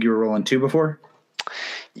right. I think you were rolling 2 before?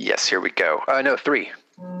 Yes, here we go. No, 3.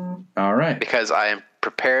 All right. Because I am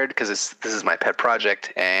prepared, because this is my pet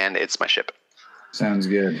project, and it's my ship. Sounds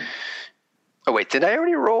good. Oh, wait. Did I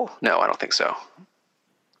already roll? No, I don't think so.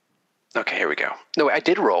 Okay, here we go. No, wait, I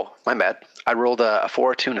did roll. My bad. I rolled a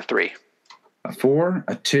 4, a 2, and a 3. A 4,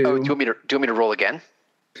 a 2. Oh, do you want me to roll again?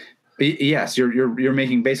 Yes, you're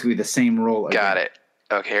making basically the same roll again. Got it.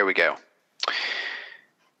 Okay, here we go.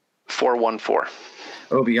 4, 1, 4.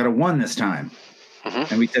 Oh, but you got a 1 this time.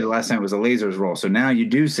 Mm-hmm. And we said last time it was a lasers roll, so now you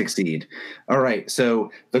do succeed. All right,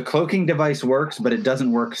 so the cloaking device works, but it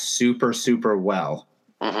doesn't work super, super well.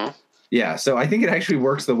 Mm-hmm. Yeah, so I think it actually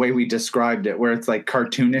works the way we described it, where it's like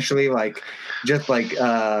cartoonishly, like just like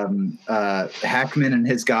Hackman and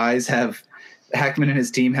his guys have. Hackman and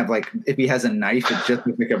his team have like, if he has a knife, it's just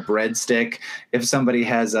like a breadstick. If somebody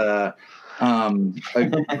has a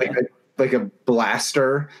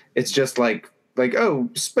blaster, it's just like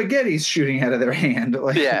spaghetti's shooting out of their hand.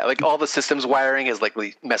 Like, yeah, like all the systems wiring is like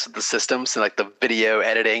we mess with the systems, and like the video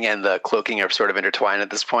editing and the cloaking are sort of intertwined at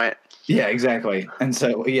this point. Yeah, exactly. And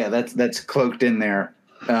so yeah, that's cloaked in there.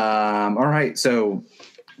 All right, so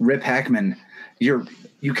Rip Hackman, you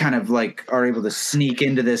kind of like are able to sneak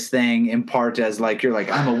into this thing in part as like you're like,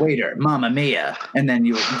 I'm a waiter, Mamma Mia, and then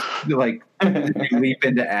you like you leap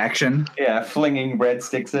into action. Yeah, flinging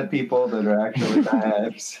breadsticks at people that are actually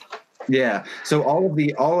knives. Yeah. So all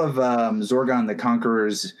of Zorgon the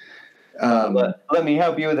Conqueror's. Let me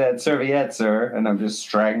help you with that serviette, sir. And I'm just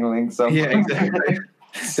strangling someone. Yeah, exactly.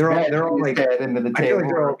 they're all like head into the table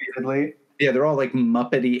repeatedly. Yeah, they're all like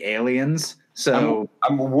Muppety aliens. So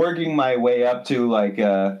I'm working my way up to like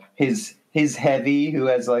his heavy who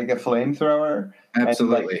has like a flamethrower.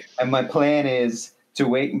 Absolutely. And my plan is to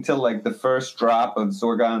wait until like the first drop of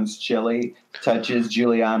Zorgon's chili touches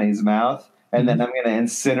Giuliani's mouth, and then I'm going to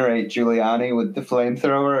incinerate Giuliani with the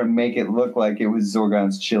flamethrower and make it look like it was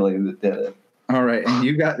Zorgon's chili that did it. All right, and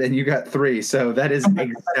you got 3, so that is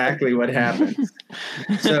exactly what happens.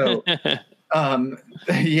 So, so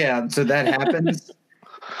that happens.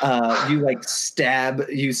 You stab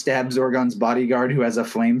Zorgon's bodyguard who has a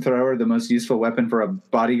flamethrower, the most useful weapon for a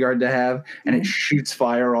bodyguard to have, and it shoots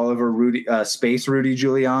fire all over Space Rudy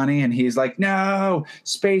Giuliani, and he's like, "No,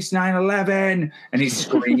 Space 9/11," and he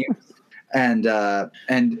screams. And that's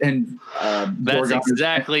Zorgon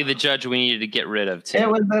exactly the judge we needed to get rid of too. It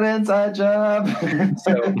was an inside job.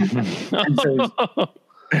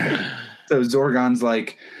 So Zorgon's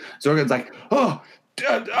like, oh,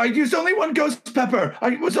 I used only 1 ghost pepper.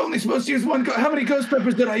 I was only supposed to use 1. How many ghost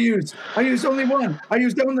peppers did I use? I used only 1. I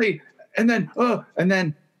used only, and then, all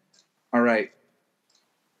right,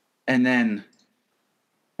 and then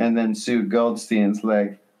Sue Goldstein's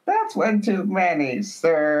like, that's 1 too many,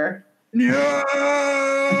 sir. No.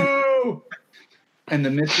 and the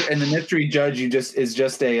mystery judge is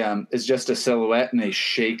just a silhouette, and they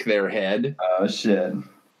shake their head. Oh shit!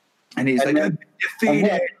 And he's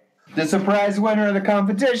defeated. The surprise winner of the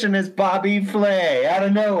competition is Bobby Flay. Out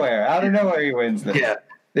of nowhere, he wins this. Yeah.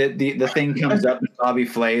 The thing comes up, and Bobby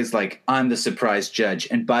Flay is like, I'm the surprise judge.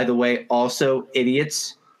 And by the way, also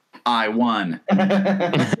idiots, I won.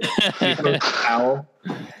 Owl.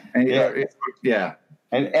 And yeah.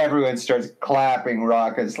 And everyone starts clapping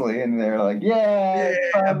raucously, and they're like, "Yeah,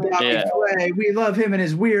 Bobby Flay. We love him and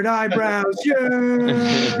his weird eyebrows.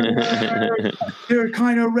 Yeah, they're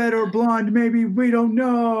kind of red or blonde. Maybe we don't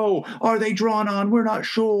know. Are they drawn on? We're not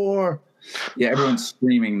sure." Yeah, everyone's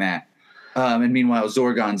screaming that. And meanwhile,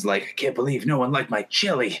 Zorgon's like, "I can't believe no one liked my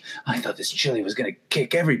chili. I thought this chili was gonna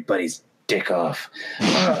kick everybody's dick off."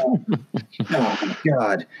 Oh my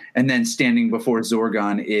God! And then standing before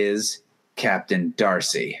Zorgon is Captain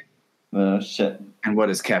Darcy. Oh, shit. And what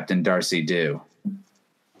does Captain Darcy do?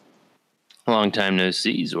 Long time no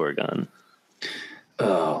see, Zorgon.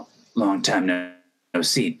 Oh, long time no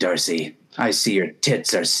see, Darcy. I see your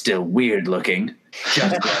tits are still weird looking.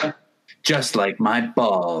 Just like my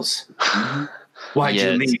balls. Why'd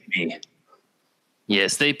you leave me?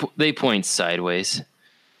 Yes, they point sideways,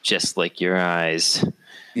 just like your eyes.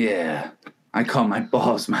 Yeah, I call my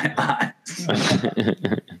balls my eyes.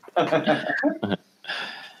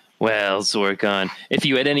 Well, Zorgon, if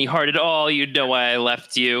you had any heart at all, you'd know why I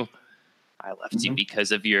left you. I left you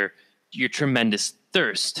because of your tremendous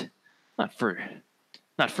thirst. Not for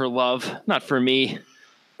love, not for me,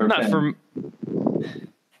 but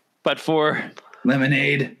for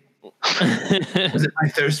lemonade. Was it my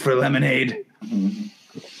thirst for lemonade?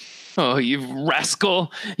 Oh, you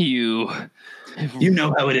rascal! You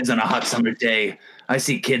know how it is on a hot summer day. I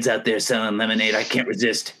see kids out there selling lemonade. I can't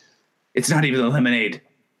resist. It's not even the lemonade.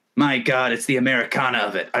 My God, it's the Americana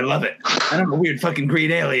of it. I love it. And I'm a weird fucking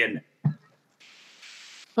green alien.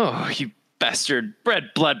 Oh, you bastard.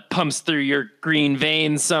 Red blood pumps through your green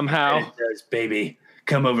veins somehow. It does, baby.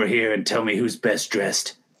 Come over here and tell me who's best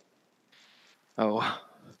dressed. Oh,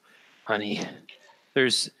 honey.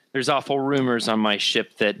 There's awful rumors on my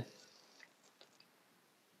ship that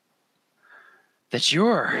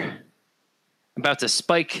you're about to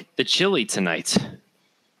spike the chili tonight.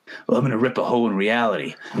 Well, I'm going to rip a hole in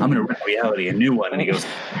reality. I'm going to rip reality a new one. And he goes,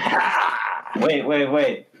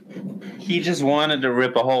 Wait. He just wanted to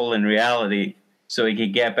rip a hole in reality so he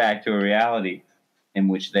could get back to a reality in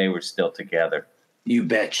which they were still together. You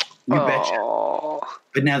betcha. Betcha.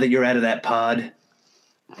 But now that you're out of that pod,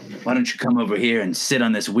 why don't you come over here and sit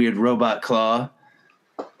on this weird robot claw?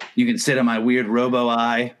 You can sit on my weird robo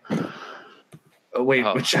eye. Oh, wait,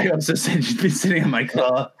 which I also said you'd be sitting on my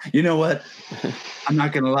claw. You know what? I'm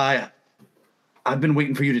not going to lie. I've been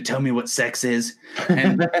waiting for you to tell me what sex is.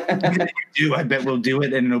 And if you do, I bet we'll do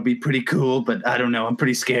it, and it'll be pretty cool. But I don't know. I'm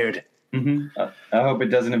pretty scared. Mm-hmm. I hope it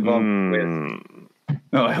doesn't involve with.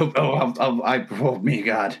 Oh, I hope. Oh me,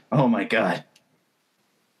 God. Oh, my God.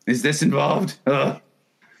 Is this involved? I'm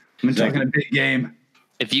talking a big game.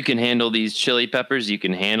 If you can handle these chili peppers, you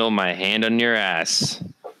can handle my hand on your ass.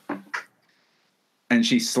 And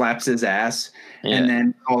she slaps his ass, and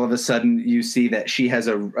then all of a sudden you see that she has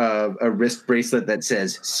a wrist bracelet that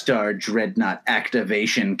says Star Dreadnought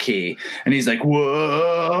activation key, and he's like,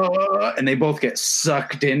 whoa, and they both get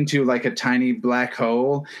sucked into like a tiny black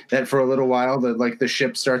hole that for a little while the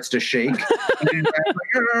ship starts to shake. And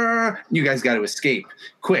like, you guys got to escape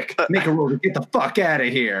quick, make a roll to get the fuck out of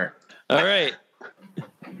here. All right.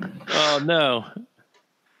 Oh no.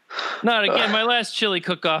 Not again. My last chili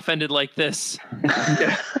cook-off ended like this.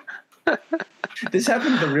 Yeah. This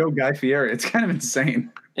happened to the real Guy Fieri. It's kind of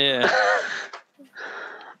insane. Yeah.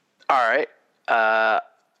 All right. I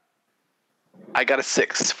got a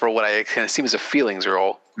 6 for what I kind of seem as a feelings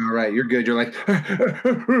roll. All right. You're good. You're like...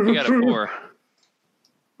 You got a 4.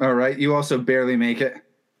 All right. You also barely make it.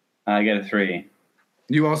 I got a 3.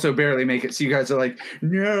 You also barely make it. So you guys are like,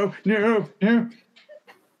 no.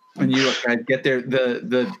 And you get there,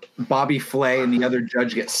 the Bobby Flay and the other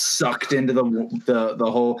judge get sucked into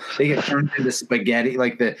the hole. They get turned into spaghetti,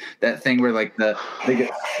 like that thing where like they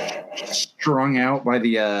get strung out by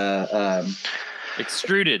the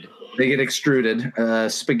extruded. They get extruded.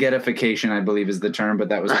 Spaghettification, I believe, is the term, but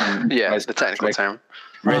that was the technical term.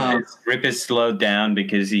 Rip is slowed down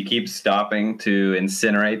because he keeps stopping to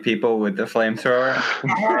incinerate people with the flamethrower.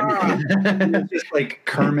 It's just like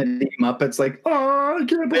Kermit the Muppets, like, oh, I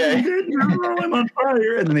can't believe it, no, I'm on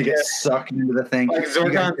fire. And then they get sucked into the thing. Like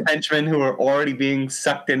Zorgon's henchmen who are already being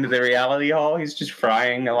sucked into the reality hall, he's just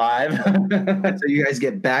frying alive. So you guys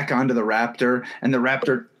get back onto the Raptor, and the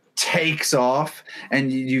Raptor takes off,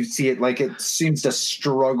 and you see it like it seems to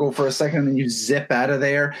struggle for a second, and then you zip out of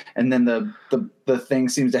there, and then the thing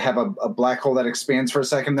seems to have a black hole that expands for a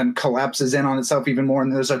second, then collapses in on itself even more,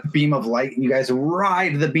 and there's a beam of light, and you guys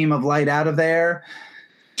ride the beam of light out of there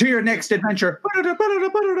to your next adventure. Oh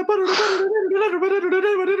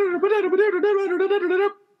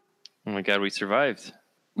my God, we survived.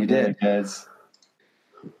 You did. Guys.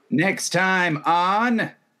 Next time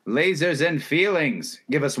on Lasers and Feelings.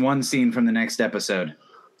 Give us one scene from the next episode.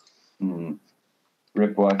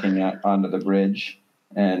 Rip walking out onto the bridge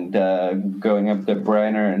and going up to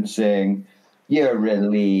Brenner and saying, "You're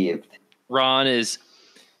relieved." Ron is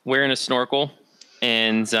wearing a snorkel,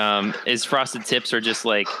 and his frosted tips are just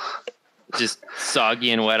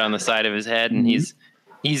soggy and wet on the side of his head, and he's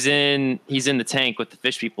in the tank with the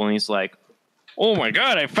fish people, and he's like, "Oh my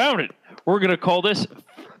god, I found it! We're gonna call this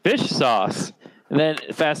fish sauce." And then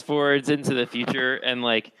fast forwards into the future, and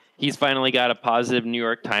he's finally got a positive New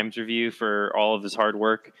York Times review for all of his hard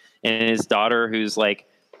work, and his daughter, who's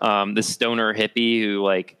the stoner hippie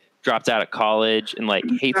who dropped out of college and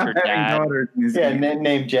hates her dad. Yeah,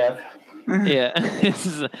 named Jeff. Yeah,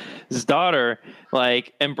 his daughter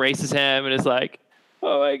embraces him and is like,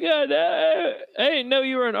 "Oh my god, I didn't know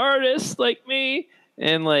you were an artist like me."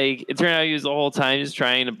 And it turned out he was the whole time just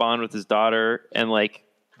trying to bond with his daughter and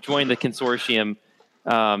join the consortium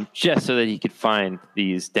just so that he could find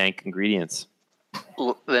these dank ingredients.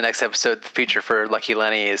 The next episode, the feature for Lucky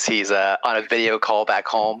Lenny, is he's on a video call back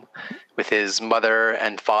home with his mother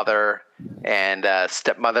and father and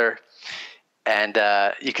stepmother. And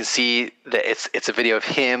you can see that it's a video of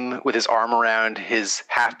him with his arm around his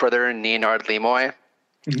half-brother, Leonard Nimoy.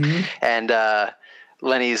 Mm-hmm. And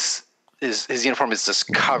Lenny's his uniform is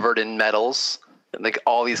just covered in medals,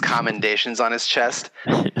 all these commendations on his chest.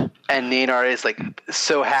 And Leonard is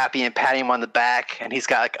so happy and patting him on the back, and he's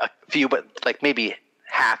got a few, but maybe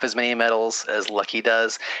half as many medals as Lucky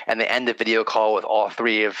does. And they end the video call with all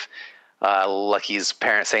three of Lucky's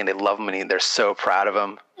parents saying they love him and they're so proud of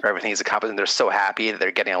him for everything he's accomplished, and they're so happy that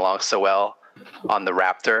they're getting along so well on the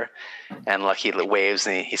Raptor. And Lucky waves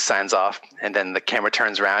and he signs off, and then the camera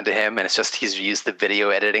turns around to him, and it's just he's used the video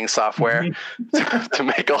editing software to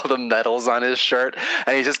make all the medals on his shirt,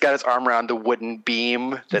 and he's just got his arm around the wooden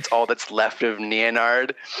beam. That's all that's left of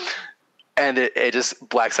Leonard, and it just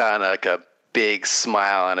blacks out on a big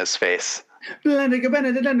smile on his face. Oh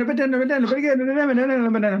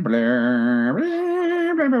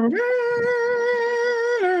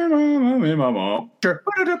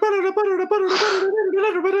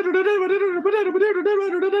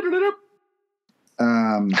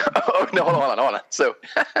no! Hold on. So,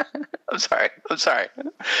 I'm sorry.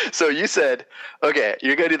 So you said, okay,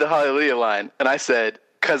 you're gonna do the Hallelujah line, and I said,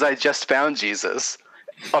 "'Cause I just found Jesus."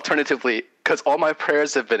 Alternatively, "'Cause all my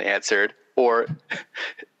prayers have been answered," or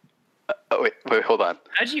oh, wait, hold on.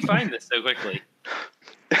 How'd you find this so quickly?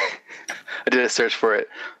 I did a search for it,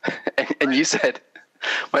 and you said,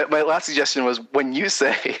 my last suggestion was, when you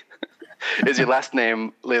say, "Is your last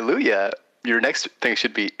name Hallelujah?" your next thing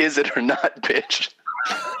should be, "Is it or not, bitch?"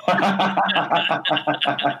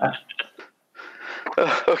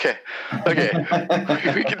 Okay.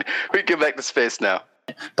 we can get back to space now.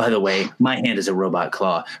 By the way, my hand is a robot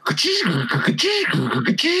claw.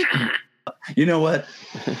 You know what?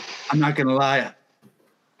 I'm not gonna lie.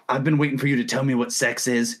 I've been waiting for you to tell me what sex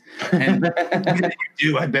is, and if you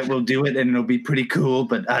do, I bet we'll do it, and it'll be pretty cool.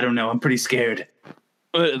 But I don't know. I'm pretty scared.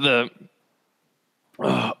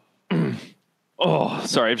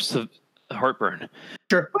 Sorry, just a heartburn.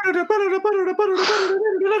 Sure.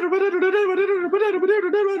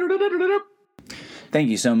 Thank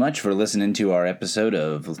you so much for listening to our episode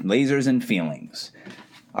of Lasers and Feelings.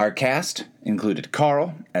 Our cast included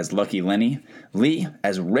Carl as Lucky Lenny, Lee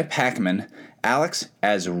as Rip Hackman, Alex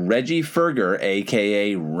as Reggie Ferger,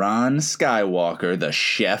 a.k.a. Ron Skywalker, the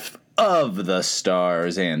chef of the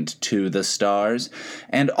stars and to the stars,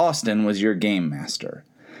 and Austin was your game master.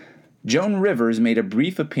 Joan Rivers made a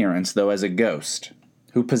brief appearance, though, as a ghost,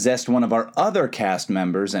 who possessed one of our other cast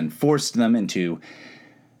members and forced them into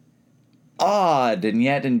odd and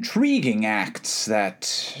yet intriguing acts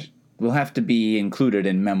that will have to be included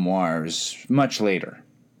in memoirs much later.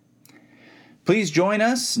 Please join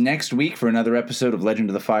us next week for another episode of Legend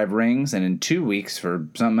of the Five Rings, and in 2 weeks for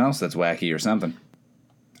something else that's wacky or something.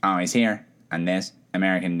 Always here on This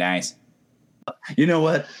American Dice. You know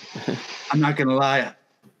what? I'm not gonna lie.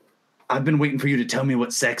 I've been waiting for you to tell me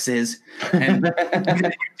what sex is, and if you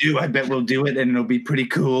do, I bet we'll do it, and it'll be pretty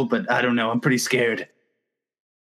cool. But I don't know. I'm pretty scared.